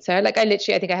learn later. Like, I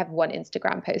think I have one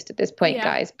Instagram post at this point,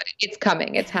 guys, but it's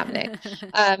coming, it's happening.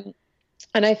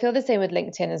 And I feel the same with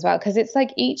LinkedIn as well, because it's like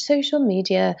each social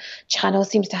media channel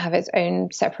seems to have its own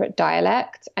separate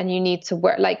dialect, and you need to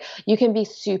work, like, you can be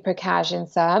super cash in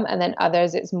some, and then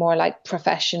others it's more like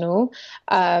professional.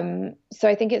 So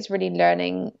I think it's really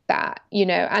learning that,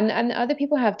 and other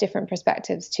people have different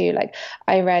perspectives too. Like,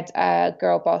 I read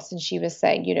Girl Boss, and she was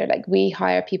saying, like, we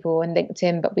hire people on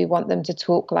LinkedIn, but we want them to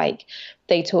talk like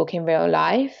they talk in real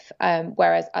life,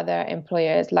 whereas other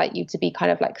employers like you to be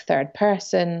kind of like third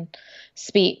person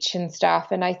speech and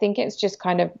stuff. And I think it's just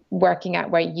kind of working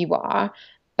out where you are,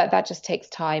 but that just takes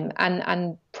time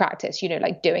and practice,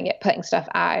 like doing it, putting stuff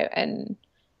out, and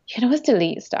you can always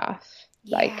delete stuff.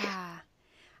 Like,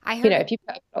 I heard, if you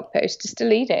put a blog post, just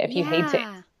delete it if you hate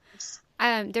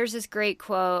it. There's this great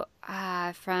quote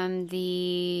from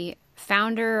the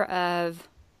founder of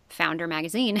Founder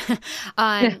magazine.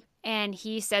 And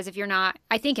he says,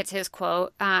 I think it's his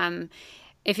quote,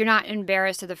 if you're not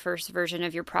embarrassed of the first version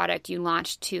of your product, you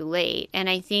launched too late. And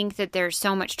I think that there's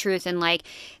so much truth in, like,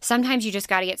 sometimes you just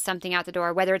got to get something out the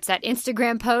door, whether it's that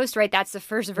Instagram post, right? That's the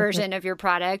first version of your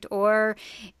product, or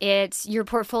it's your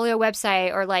portfolio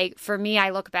website, or like for me, I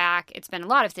look back, it's been a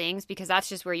lot of things because that's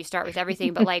just where you start with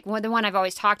everything. But like the one I've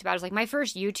always talked about is like my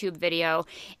first YouTube video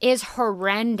is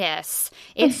horrendous.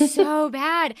 It's so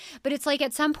bad, but it's like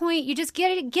at some point you just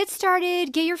get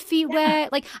started, get your feet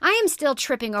wet. Like, I am still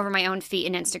tripping over my own feet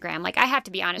in Instagram. Like, I have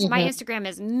to be honest, my Instagram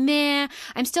is meh.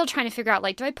 I'm still trying to figure out,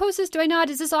 like, do I post this? Do I not?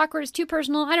 Is this awkward? Is it too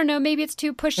personal? I don't know. Maybe it's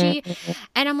too pushy.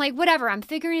 And I'm like, whatever. I'm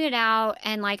figuring it out.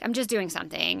 And like, I'm just doing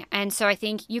something. And so I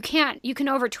think you can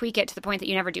over tweak it to the point that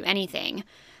you never do anything.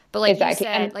 But like you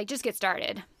said, like, just get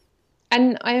started.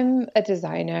 And I'm a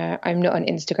designer. I'm not an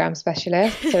Instagram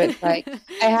specialist. So it's like,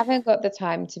 I haven't got the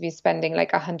time to be spending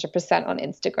like 100% on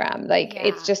Instagram. Like,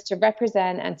 it's just to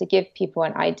represent and to give people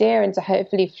an idea and to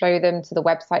hopefully flow them to the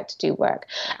website to do work.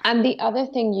 And the other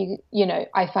thing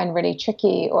I find really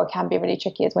tricky, or can be really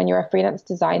tricky, is when you're a freelance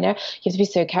designer, you have to be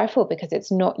so careful because it's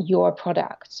not your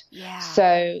product.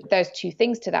 So there's two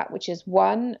things to that, which is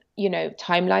one,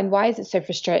 timeline wise, it's so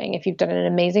frustrating if you've done an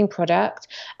amazing product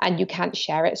and you can't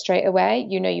share it straight away.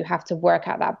 You have to work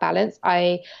out that balance.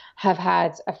 I have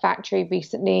had a factory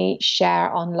recently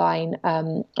share online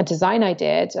a design I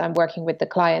did. I'm working with the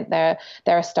client. They're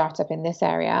a startup in this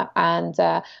area, and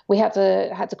we had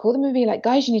to call them and be like,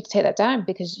 guys, you need to take that down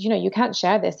because you can't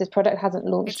share this. This product hasn't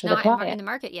launched for the client. It's not in the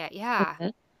market yet.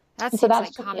 That seems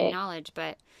like common knowledge,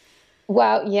 but.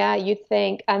 Well, yeah, you'd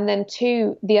think. And then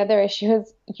two, the other issue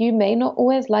is you may not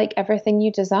always like everything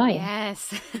you design.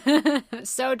 Yes.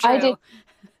 So true.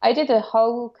 I did a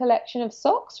whole collection of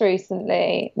socks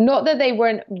recently. Not that they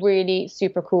weren't really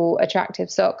super cool, attractive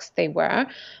socks. They were.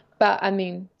 But I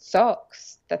mean,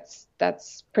 socks,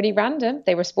 that's pretty random.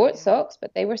 They were sports socks,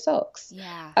 but they were socks.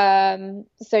 So,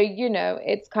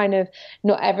 it's kind of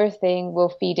not everything will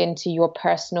feed into your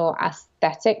personal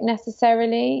aesthetic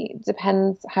necessarily. It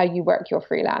depends how you work your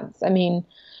freelance. I mean,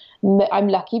 I'm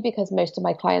lucky because most of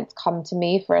my clients come to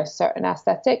me for a certain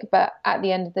aesthetic, but at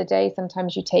the end of the day,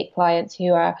 sometimes you take clients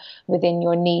who are within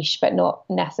your niche, but not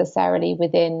necessarily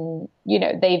within,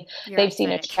 they've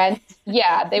seen a trend.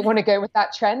 They want to go with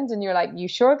that trend. And you're like, you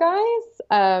sure,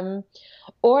 guys?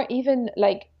 Or even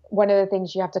like one of the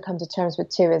things you have to come to terms with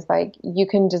too is like, you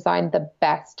can design the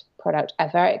best product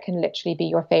ever. It can literally be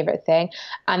your favorite thing.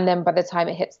 And then by the time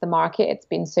it hits the market, it's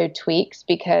been so tweaked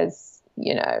because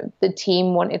the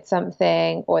team wanted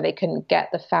something, or they couldn't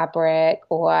get the fabric,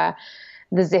 or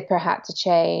the zipper had to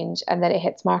change, and then it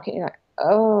hits market. You're like,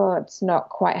 oh, it's not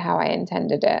quite how I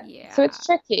intended it. Yeah. So it's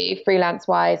tricky freelance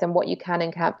wise and what you can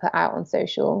and can't put out on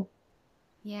social.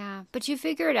 Yeah, but you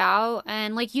figure it out.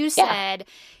 And like you said,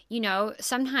 you know,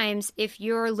 sometimes if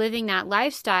you're living that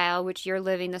lifestyle, which you're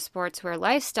living the sportswear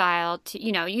lifestyle, to,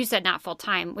 you know, you said not full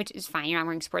time, which is fine. You're not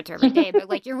wearing sportswear every day, but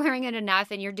like you're wearing it enough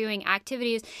and you're doing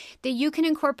activities that you can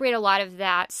incorporate a lot of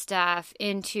that stuff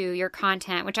into your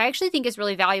content, which I actually think is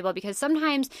really valuable because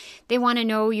sometimes they want to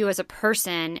know you as a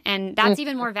person. And that's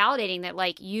even more validating that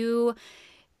like you're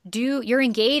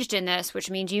engaged in this, which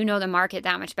means you know the market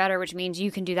that much better, which means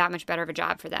you can do that much better of a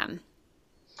job for them.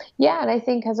 Yeah, and I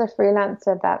think as a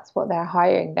freelancer, that's what they're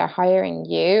hiring. They're hiring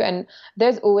you. And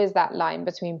there's always that line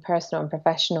between personal and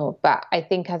professional. But I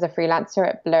think as a freelancer,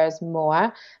 it blurs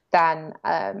more than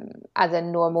as a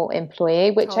normal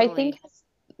employee, which I think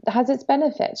has its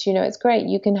benefits. You know, it's great.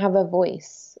 You can have a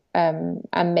voice and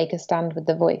make a stand with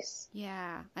the voice.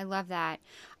 Yeah, I love that.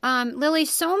 Lily,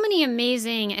 so many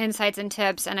amazing insights and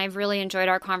tips, and I've really enjoyed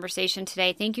our conversation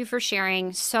today. Thank you for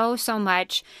sharing so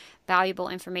much valuable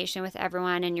information with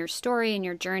everyone and your story and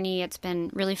your journey. It's been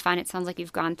really fun. It sounds like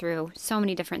you've gone through so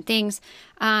many different things.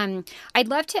 I'd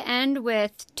love to end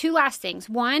with two last things.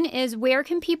 One is, where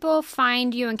can people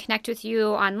find you and connect with you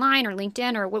online or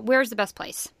LinkedIn, or where's the best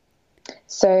place?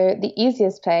 So the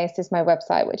easiest place is my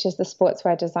website, which is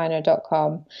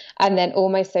thesportsweardesigner.com. And then all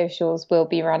my socials will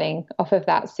be running off of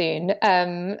that soon.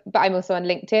 But I'm also on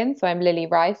LinkedIn, so I'm Lily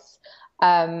Rice.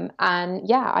 And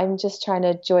yeah, I'm just trying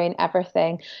to join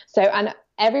everything. So, and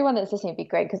everyone that's listening would be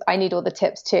great because I need all the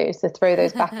tips too. So throw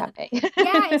those back at me.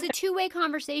 Yeah, it's a two-way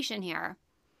conversation here.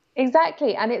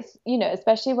 Exactly. And it's, you know,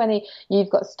 especially when you've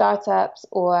got startups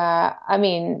or, I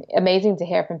mean, amazing to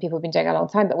hear from people who've been doing it a long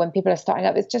time, but when people are starting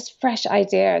up, it's just fresh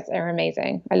ideas are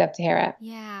amazing. I love to hear it.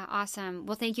 Yeah, awesome.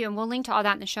 Well, thank you. And we'll link to all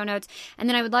that in the show notes. And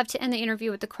then I would love to end the interview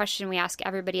with the question we ask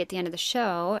everybody at the end of the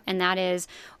show. And that is,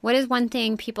 what is one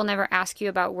thing people never ask you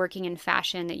about working in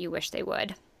fashion that you wish they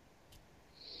would?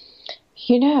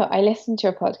 You know, I listened to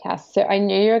your podcast, so I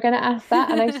knew you were going to ask that,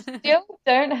 and I still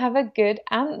don't have a good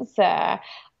answer.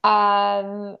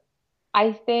 I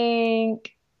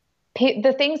think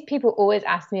the things people always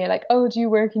ask me are like, oh, do you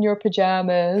work in your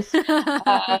pajamas?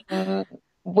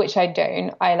 Which I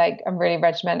don't. I'm really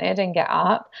regimented and get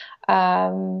up.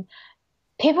 People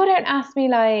don't ask me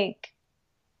like,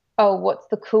 oh, what's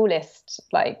the coolest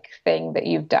thing that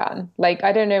you've done?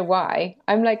 I don't know why.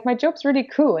 I'm like, my job's really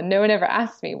cool, and no one ever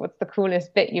asks me what's the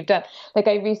coolest bit you've done.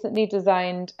 I recently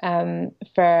designed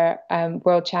for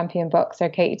world champion boxer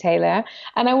Katie Taylor,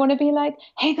 and I want to be like,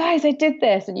 hey guys, I did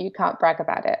this, and you can't brag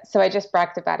about it. So I just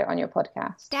bragged about it on your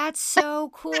podcast. That's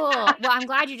so cool. Well, I'm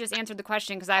glad you just answered the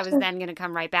question, because I was then going to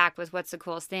come right back with what's the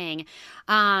coolest thing.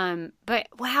 But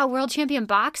wow, world champion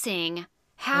boxing,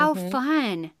 how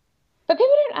fun. But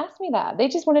people don't ask me that. They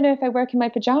just want to know if I work in my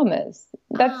pajamas.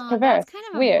 That's perverse. That's kind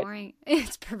of weird. Boring.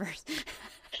 It's perverse.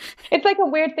 It's like a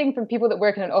weird thing from people that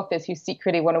work in an office who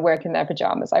secretly want to work in their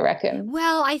pajamas, I reckon.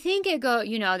 Well, I think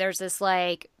there's this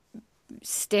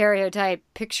stereotype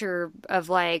picture of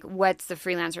what's the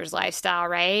freelancer's lifestyle,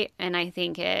 right? And I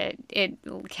think it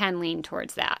can lean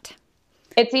towards that.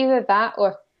 It's either that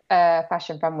or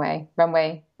fashion runway.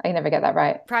 I never get that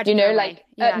right. Project runway.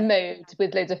 Mode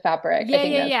with loads of fabric.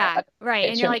 Yeah. Right.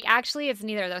 And you're like, actually, it's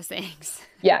neither of those things.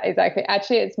 Yeah, exactly.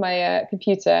 Actually, it's my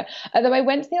computer. Although I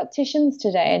went to the opticians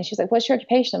today and she's like, what's your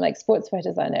occupation? I'm like, sportswear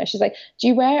designer. She's like, do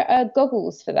you wear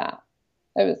goggles for that?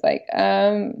 I was like,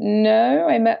 no,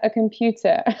 I'm at a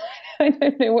computer. I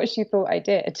don't know what she thought I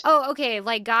did. Oh, okay.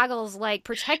 Goggles,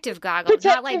 protective goggles,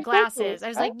 not like glasses. Goggles. I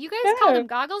was like, you guys call them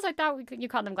goggles? I thought you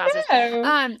called them glasses.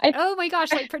 No. Oh my gosh,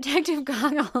 protective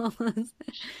goggles.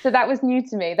 So that was new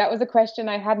to me. That was a question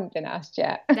I hadn't been asked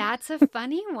yet. That's a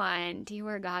funny one. Do you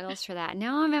wear goggles for that?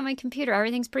 No, I'm at my computer.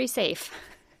 Everything's pretty safe.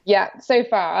 Yeah, so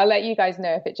far. I'll let you guys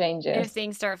know if it changes. If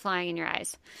things start flying in your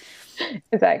eyes.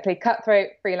 Exactly. Cutthroat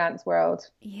freelance world.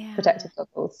 Yeah. Protective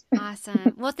goggles.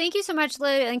 Awesome. Well, thank you so much,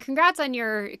 Lily, and congrats on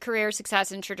your career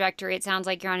success and trajectory. It sounds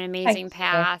like you're on an amazing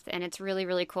path, and it's really,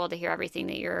 really cool to hear everything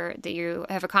that you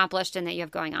have accomplished and that you have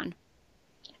going on.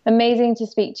 Amazing to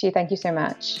speak to you. Thank you so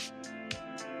much.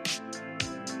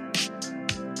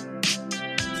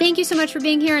 Thank you so much for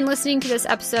being here and listening to this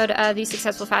episode of the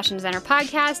Successful Fashion Designer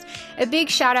Podcast. A big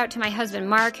shout out to my husband,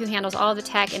 Mark, who handles all the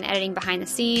tech and editing behind the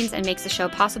scenes and makes the show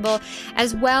possible,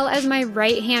 as well as my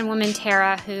right-hand woman,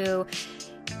 Tara, who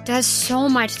does so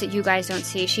much that you guys don't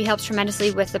see. She helps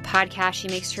tremendously with the podcast. She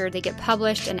makes sure they get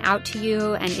published and out to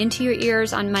you and into your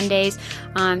ears on Mondays.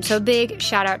 So a big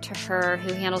shout out to her,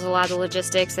 who handles a lot of the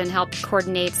logistics and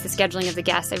coordinates the scheduling of the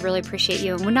guests. I really appreciate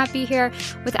you and would not be here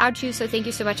without you. So thank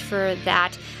you so much for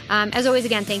that. As always,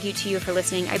 again, thank you to you for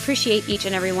listening. I appreciate each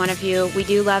and every one of you. We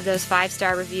do love those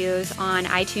 5-star reviews on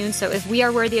iTunes. So if we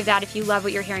are worthy of that, if you love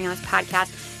what you're hearing on this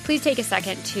podcast, please take a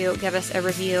second to give us a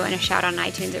review and a shout on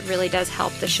iTunes. It really does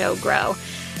help the show grow.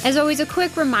 As always, a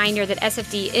quick reminder that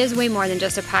SFD is way more than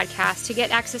just a podcast. To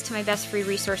get access to my best free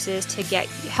resources to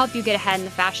help you get ahead in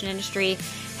the fashion industry,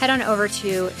 head on over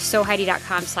to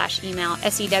sewheidi.com/email,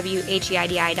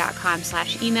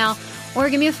 SEWHEIDI.com/email, or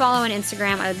give me a follow on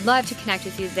Instagram. I would love to connect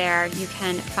with you there. You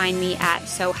can find me at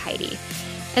sewheidi.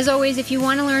 As always, if you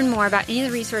want to learn more about any of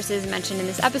the resources mentioned in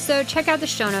this episode, check out the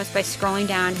show notes by scrolling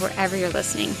down wherever you're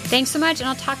listening. Thanks so much, and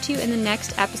I'll talk to you in the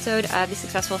next episode of the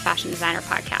Successful Fashion Designer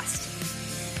Podcast.